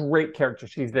 She's a great character.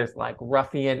 She's this like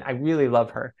ruffian. I really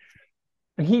love her.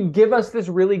 And he'd give us this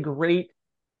really great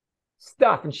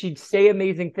stuff and she'd say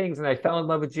amazing things. And I fell in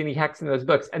love with Ginny Hex in those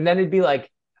books. And then it'd be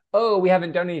like, oh, we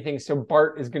haven't done anything, so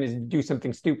Bart is going to do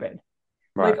something stupid.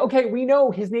 Right. Like, okay, we know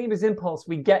his name is Impulse.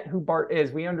 We get who Bart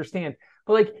is. We understand.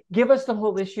 But like, give us the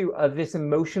whole issue of this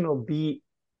emotional beat.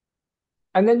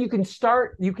 And then you can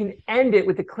end it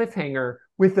with the cliffhanger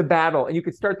with the battle. And you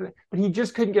could start, but he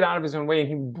just couldn't get out of his own way. And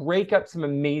he would break up some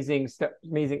amazing stuff.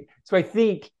 Amazing. So I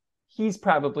think he's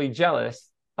probably jealous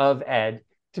of Ed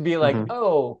to be like,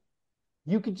 oh,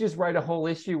 you could just write a whole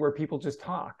issue where people just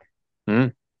talk.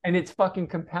 And it's fucking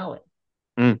compelling.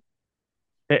 And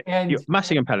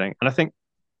massively compelling. And I think,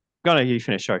 you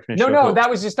finish. Sorry, finish. No, that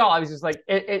was just all. I was just like,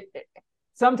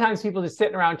 sometimes people just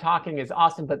sitting around talking is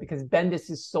awesome, but because Bendis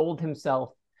has sold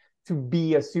himself to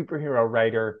be a superhero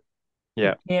writer, he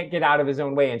can't get out of his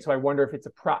own way. And so I wonder if it's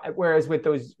whereas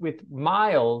with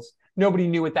Miles, nobody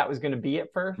knew what that was going to be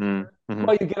at first.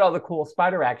 Well, you get all the cool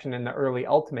spider action in the early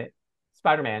Ultimate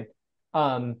Spider-Man.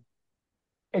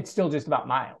 It's still just about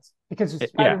Miles. Because with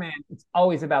Spider-Man, it's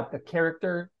always about the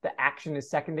character. The action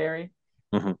is secondary.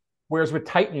 Whereas with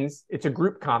Titans, it's a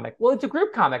group comic. Well, it's a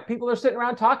group comic. People are sitting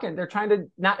around talking. They're trying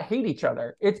to not hate each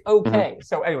other. It's okay.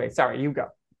 So anyway, sorry, you go.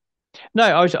 No,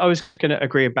 I was going to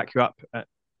agree and back you up. And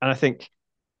I think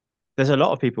there's a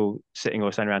lot of people sitting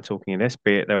or standing around talking in this,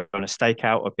 be it they're on a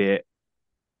stakeout or be it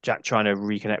Jack trying to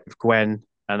reconnect with Gwen.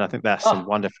 And I think that's some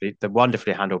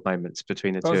wonderfully handled moments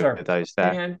between the two of those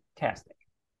there. Fantastic.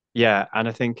 Yeah, and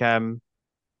I think the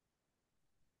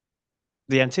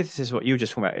antithesis of what you were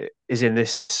just talking about is in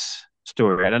this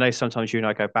story. And I know sometimes you and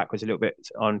I go backwards a little bit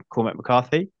on Cormac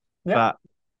McCarthy, but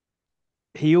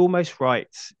he almost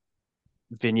writes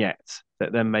vignettes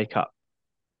that then make up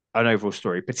an overall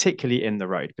story, particularly the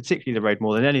road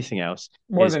more than anything else.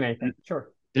 More than anything,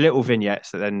 sure. The little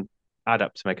vignettes that then add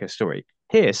up to make a story.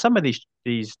 Here, some of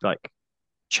these like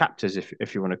chapters,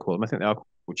 if you want to call them, I think they are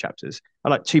called chapters,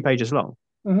 are like 2 pages long.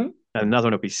 And another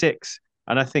one will be 6.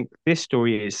 And I think this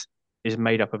story is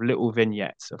made up of little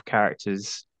vignettes of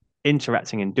characters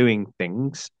interacting and doing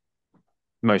things,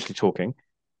 mostly talking,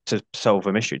 to solve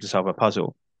a mystery, to solve a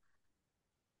puzzle.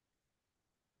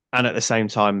 And at the same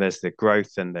time, there's the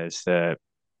growth and there's the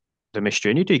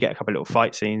mystery, and you do get a couple of little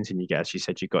fight scenes, and you get, as you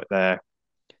said, you got the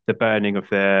burning of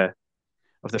the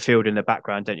field in the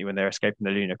background, don't you? When they're escaping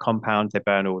the lunar compound, they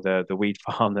burn all the weed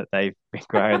farm that they've been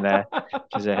growing there, which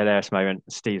is a hilarious moment.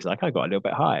 Steve's like, I got a little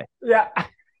bit high. Yeah.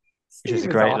 Which is a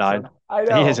Steve great awesome. line. I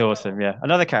know. He is awesome, yeah.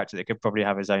 Another character that could probably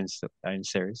have his own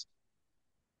series.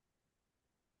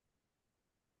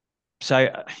 So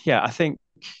yeah, I think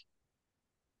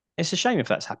it's a shame if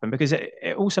that's happened, because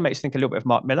it also makes you think a little bit of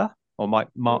Mark Miller, or Mark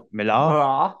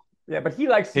Millar, Yeah, but he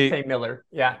likes to who, say Miller.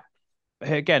 Yeah.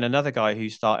 again, another guy who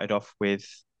started off with,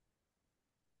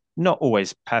 not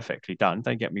always perfectly done,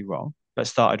 don't get me wrong, but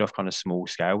started off kind of small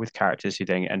scale with characters who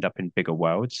then end up in bigger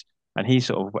worlds. And he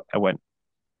sort of went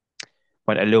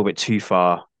a little bit too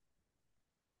far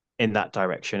in that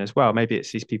direction as well. Maybe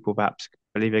it's these people perhaps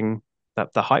believing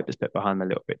that the hype is put behind them a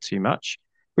little bit too much.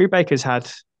 Brubaker's had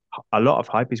a lot of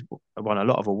hype. He's won a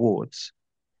lot of awards,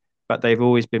 but they've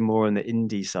always been more on the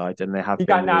indie side than they have He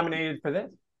been got nominated for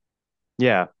this.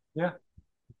 Yeah. Yeah.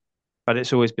 But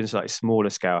it's always been slightly smaller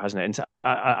scale, hasn't it? And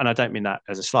I don't mean that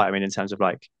as a slight. I mean in terms of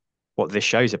like what this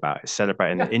show's about. It's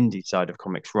celebrating the indie side of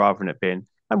comics rather than it being.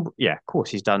 And yeah, of course,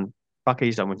 he's done Bucky,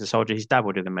 he's done Winter Soldier, he's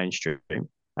dabbled in the mainstream,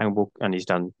 and he's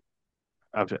done,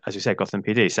 as you said, Gotham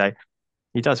PD. So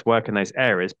he does work in those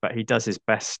areas, but he does his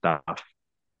best stuff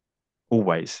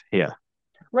always here.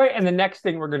 Right. And the next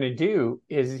thing we're going to do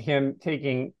is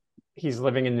he's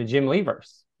living in the Jim Lee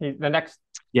verse. The next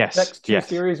two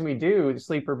series we do,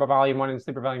 Sleeper Volume 1 and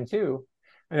Sleeper Volume 2.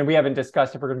 And then we haven't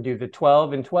discussed if we're going to do the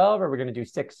 12 and 12, or we're going to do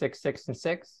 6, 6, 6, and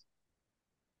 6.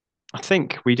 I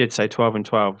think we did say 12 and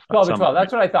 12. 12 and 12.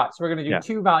 That's what I thought. So we're going to do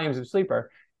 2 volumes of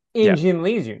Sleeper in Jim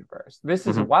Lee's universe. This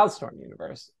is a Wildstorm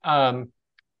universe. And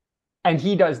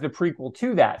he does the prequel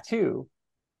to that too,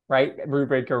 right?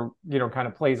 Brubaker, kind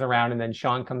of plays around, and then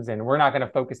Sean comes in. We're not going to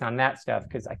focus on that stuff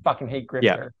because I fucking hate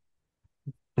Grifter.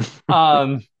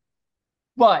 Yeah.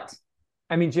 But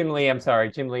I mean, Jim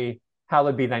Lee,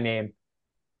 hallowed be thy name.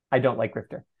 I don't like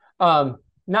Grifter.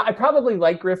 I probably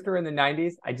like Grifter in the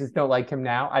 90s. I just don't like him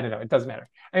now. I don't know. It doesn't matter.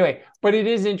 Anyway, but it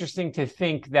is interesting to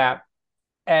think that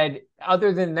Ed,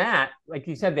 other than that, like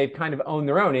you said, they've kind of owned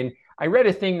their own. And I read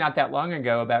a thing not that long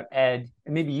ago about Ed,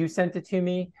 and maybe you sent it to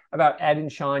me, about Ed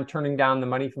and Sean turning down the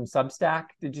money from Substack.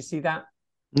 Did you see that?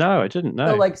 No, I didn't know.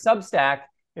 So like Substack,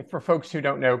 for folks who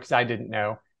don't know, because I didn't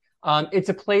know, it's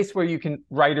a place where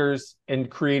writers and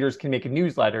creators can make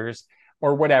newsletters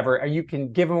or whatever, and you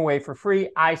can give them away for free.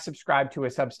 I subscribe to a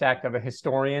Substack of a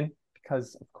historian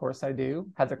because, of course, I do.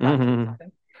 Heather Craft.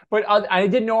 But I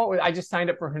didn't know I just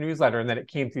signed up for her newsletter, and then it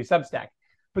came through Substack.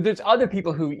 But there's other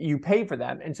people who you pay for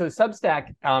them, and so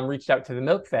Substack reached out to the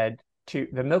Milk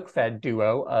Fed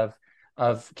duo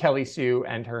of Kelly Sue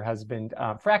and her husband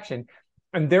Fraction,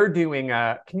 and they're doing.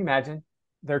 Can you imagine?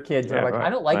 Their kids are like, right. I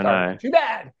don't like art. Too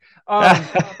bad.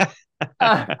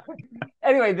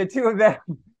 Anyway, the two of them,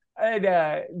 and,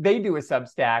 they do a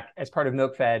Substack as part of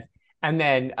Milk Fed, and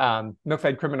then Milk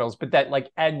Fed Criminals. But that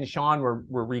like Ed and Sean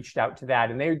were reached out to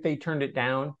that, and they turned it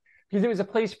down because it was a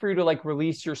place for you to like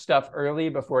release your stuff early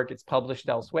before it gets published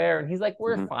elsewhere. And he's like,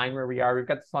 we're fine where we are. We've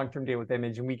got this long-term deal with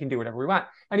Image, and we can do whatever we want.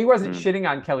 And he wasn't shitting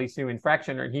on Kelly Sue and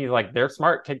Fraction, or he's like, they're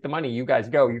smart. Take the money. You guys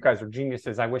go. You guys are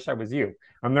geniuses. I wish I was you.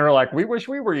 And they're like, we wish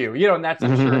we were you. And that's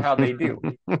I'm sure how they do.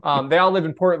 They all live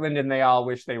in Portland, and they all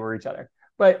wish they were each other.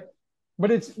 But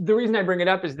it's the reason I bring it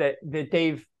up is that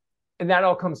they've, and that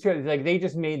all comes to it. It's like they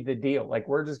just made the deal. Like,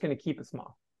 we're just going to keep it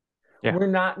small. Yeah. We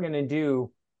aren't going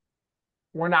to,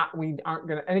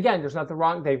 and again, there's nothing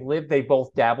wrong. They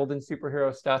both dabbled in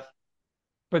superhero stuff,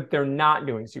 but they're not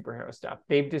doing superhero stuff.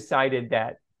 They've decided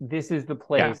that this is the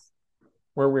place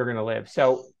where we're going to live.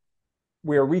 So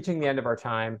we're reaching the end of our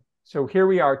time. So here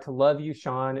we are, to love you,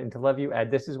 Sean, and to love you,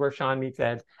 Ed. This is where Sean meets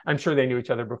Ed. I'm sure they knew each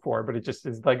other before, but it just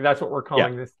is like, that's what we're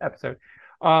calling this episode.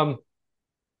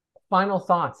 Final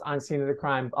thoughts on Scene of the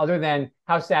Crime, other than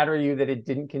how sad are you that it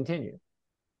didn't continue?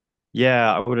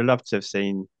 Yeah, I would have loved to have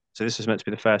seen. So this was meant to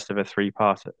be the first of a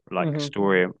 3-part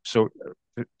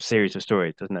series of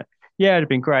stories, doesn't it? Yeah, it'd have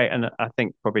been great, and I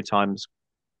think probably time's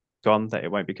gone that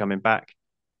it won't be coming back.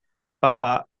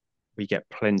 But we get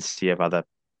plenty of other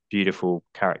beautiful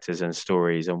characters and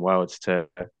stories and worlds to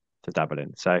dabble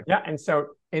in. So yeah, and so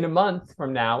in a month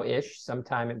from now ish,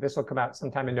 this will come out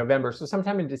sometime in November. So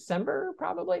sometime in December,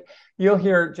 probably, you'll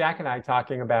hear Jack and I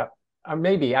talking about,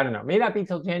 maybe, I don't know, may not be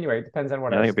till January. It depends on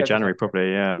what. I think it'll be January,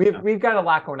 probably. Yeah, we've got a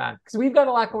lot going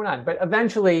on but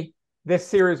eventually this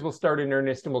series will start in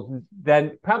earnest, and we'll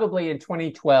then probably in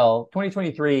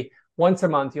 2023 once a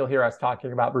month, you'll hear us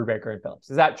talking about Brubaker and Phillips.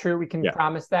 Is that true? We can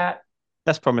promise that?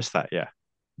 Let's promise that, yeah.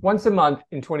 Once a month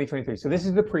in 2023. So this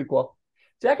is the prequel.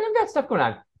 Jack and I've got stuff going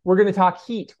on. We're going to talk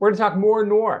Heat. We're going to talk more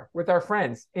Noir with our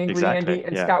friends, Angry Andy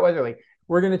and Scott Weatherly.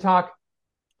 We're going to talk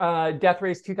Death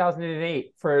Race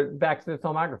 2008 for Back to the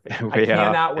Filmography. I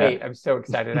cannot wait. I'm so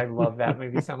excited. I love that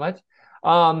movie so much.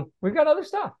 We've got other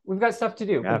stuff. We've got stuff to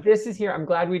do. But this is here. I'm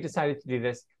glad we decided to do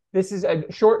this. This is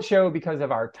a short show because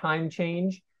of our time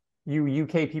change. You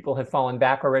UK people have fallen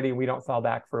back already, and we don't fall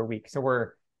back for a week. So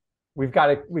we've got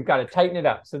to tighten it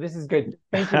up. So this is good.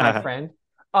 Thank you, my friend.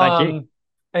 Thank you.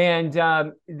 And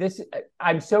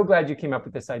I'm so glad you came up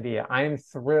with this idea. I am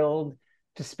thrilled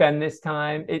to spend this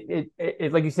time.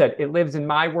 It like you said, it lives in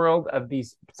my world of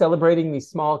celebrating these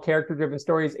small character-driven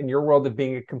stories, in your world of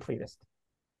being a completist.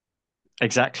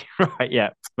 Exactly right. Yeah,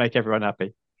 make everyone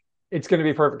happy. It's going to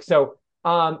be perfect. So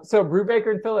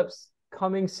Brubaker and Phillips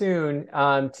coming soon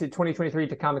to 2023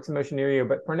 to Comics in Motion near you.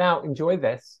 But for now, enjoy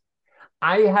this.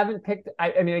 I haven't picked.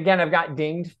 I mean, again, I've got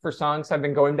dinged for songs. So I've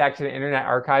been going back to the Internet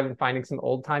Archive and finding some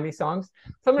old timey songs.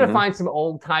 So I'm going to find some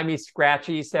old timey,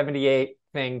 scratchy '78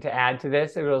 thing to add to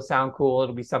this. It'll sound cool.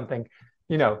 It'll be something,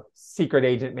 Secret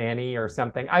Agent Manny or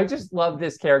something. I just love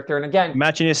this character. And again,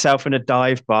 imagine yourself in a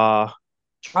dive bar,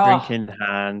 drink in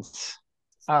hands.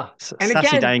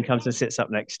 Sassy Dane comes and sits up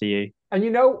next to you.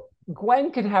 And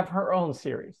Gwen could have her own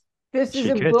series. This is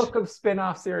a book of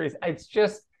spin-off series. It's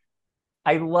just,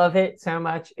 I love it so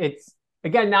much. It's,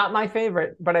 again, not my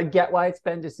favorite, but I get why it's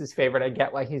Bendis' favorite. I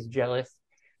get why he's jealous.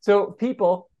 So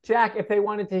people, Jack, if they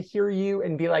wanted to hear you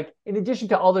and be like, in addition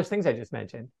to all those things I just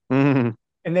mentioned, and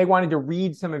they wanted to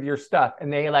read some of your stuff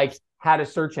and they had a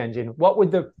search engine, what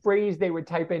would the phrase they would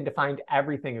type in to find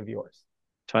everything of yours?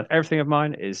 To find everything of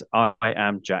mine is I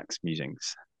am Jack's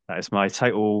Musings. That is my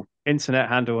total internet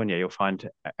handle. And you'll find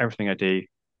everything I do.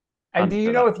 And do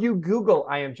you know, if you Google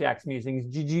I am Jack's Musings,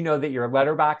 did you know that your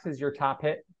letterbox is your top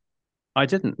hit? I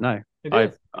didn't know.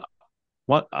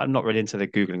 I'm not really into the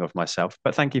Googling of myself,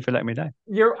 but thank you for letting me know.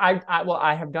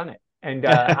 I have done it. And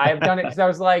I have done it because I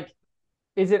was like,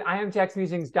 is it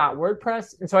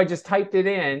IamJacksMusings.wordpress? And so I just typed it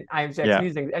in, I am Jack's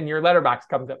Musings, and your letterbox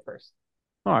comes up first.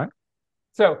 All right.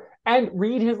 So, and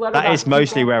read his letterbox. That is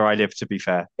mostly where I live, to be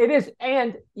fair. It is.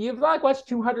 And you've watched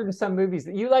 200 and some movies.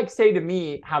 You say to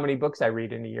me how many books I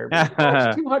read in a year. But you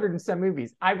watch 200 and some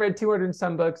movies. I've read 200 and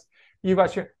some books. You've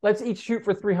watched. Let's each shoot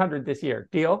for 300 this year.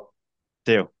 Deal?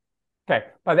 Deal. Okay.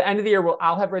 By the end of the year,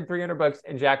 I'll have read 300 books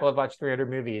and Jack will have watched 300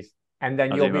 movies. And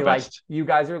then you'll be like, you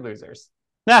guys are losers.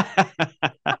 All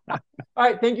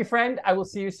right. Thank you, friend. I will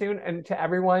see you soon. And to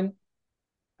everyone,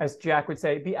 as Jack would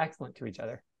say, be excellent to each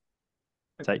other.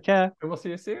 Take care. And we'll see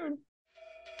you soon.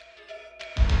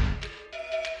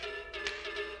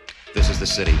 This is the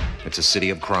city. It's a city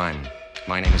of crime.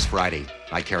 My name is Friday.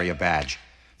 I carry a badge.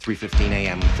 3:15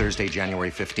 a.m., Thursday,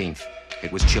 January 15th.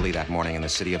 It was chilly that morning in the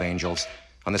City of Angels.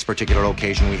 On this particular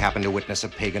occasion, we happened to witness a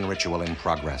pagan ritual in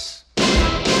progress.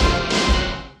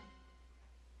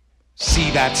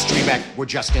 See that, Strebeck? We're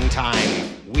just in time.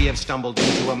 We have stumbled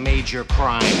into a major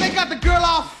crime. They got the girl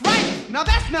all frightened. Now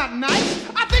that's not nice.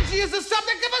 I think she is the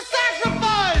subject of a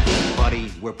sacrifice.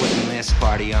 Buddy, we're putting this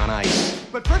party on ice.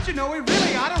 But first, we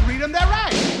really ought to read them their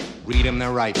rights. Read them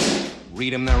their rights.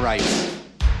 Read them their rights.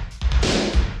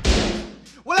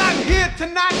 Well, I'm here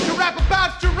tonight to rap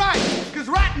about your rights. Cause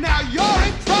right now you're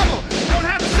in trouble. Don't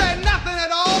have to say nothing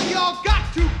at all. Y'all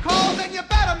got two calls and you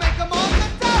better make them on the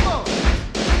double.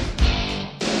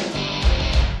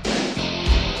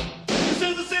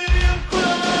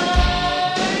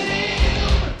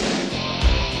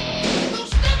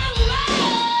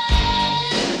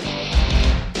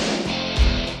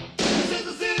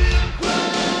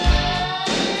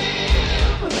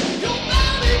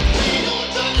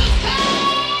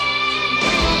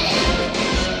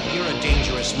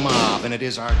 Mob, and it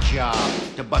is our job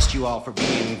to bust you all for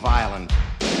being violent.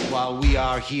 While we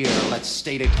are here, let's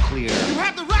state it clear. You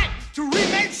have the right to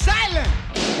remain silent.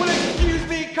 Well, excuse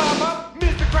me, comma,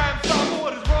 Mr. Crime Stopper,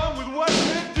 what is wrong with what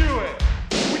we're doing?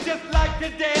 We just like to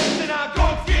dance in our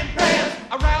goatskin pants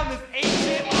around this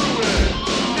ancient ruin.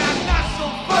 Now, it's not so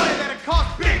funny that it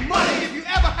costs big money if you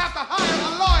ever have to hire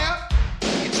a lawyer.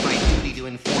 It's my duty to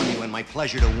inform you and my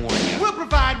pleasure to warn you. We'll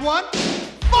provide one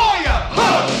for you.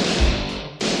 Huh.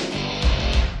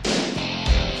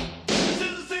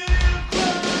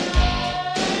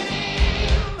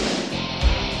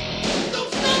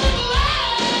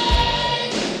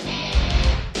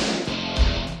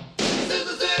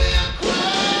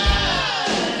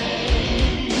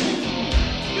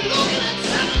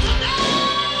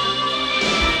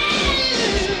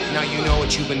 you know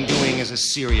what you've been doing is a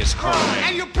serious crime.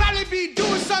 And you'll probably be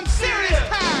doing some serious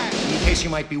time. In case you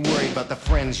might be worried about the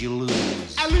friends you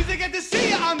lose. At least I get to see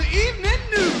you on the evening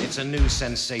news. It's a new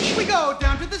sensation. We go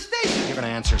down to the station You're gonna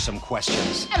answer some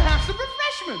questions. and have some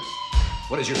refreshments.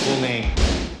 What is your full name?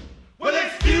 Well,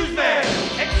 excuse me.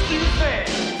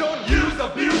 Don't use,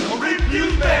 abuse, or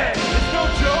refuse me. It's no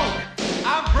joke.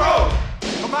 I'm broke.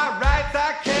 For my rights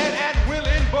I can and will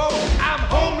invoke. I'm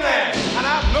homeland and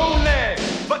I'm lonely.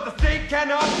 But the state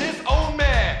cannot disown me.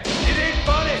 It ain't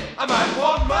funny. I might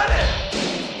want money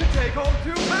to take home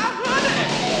to my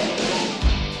honey.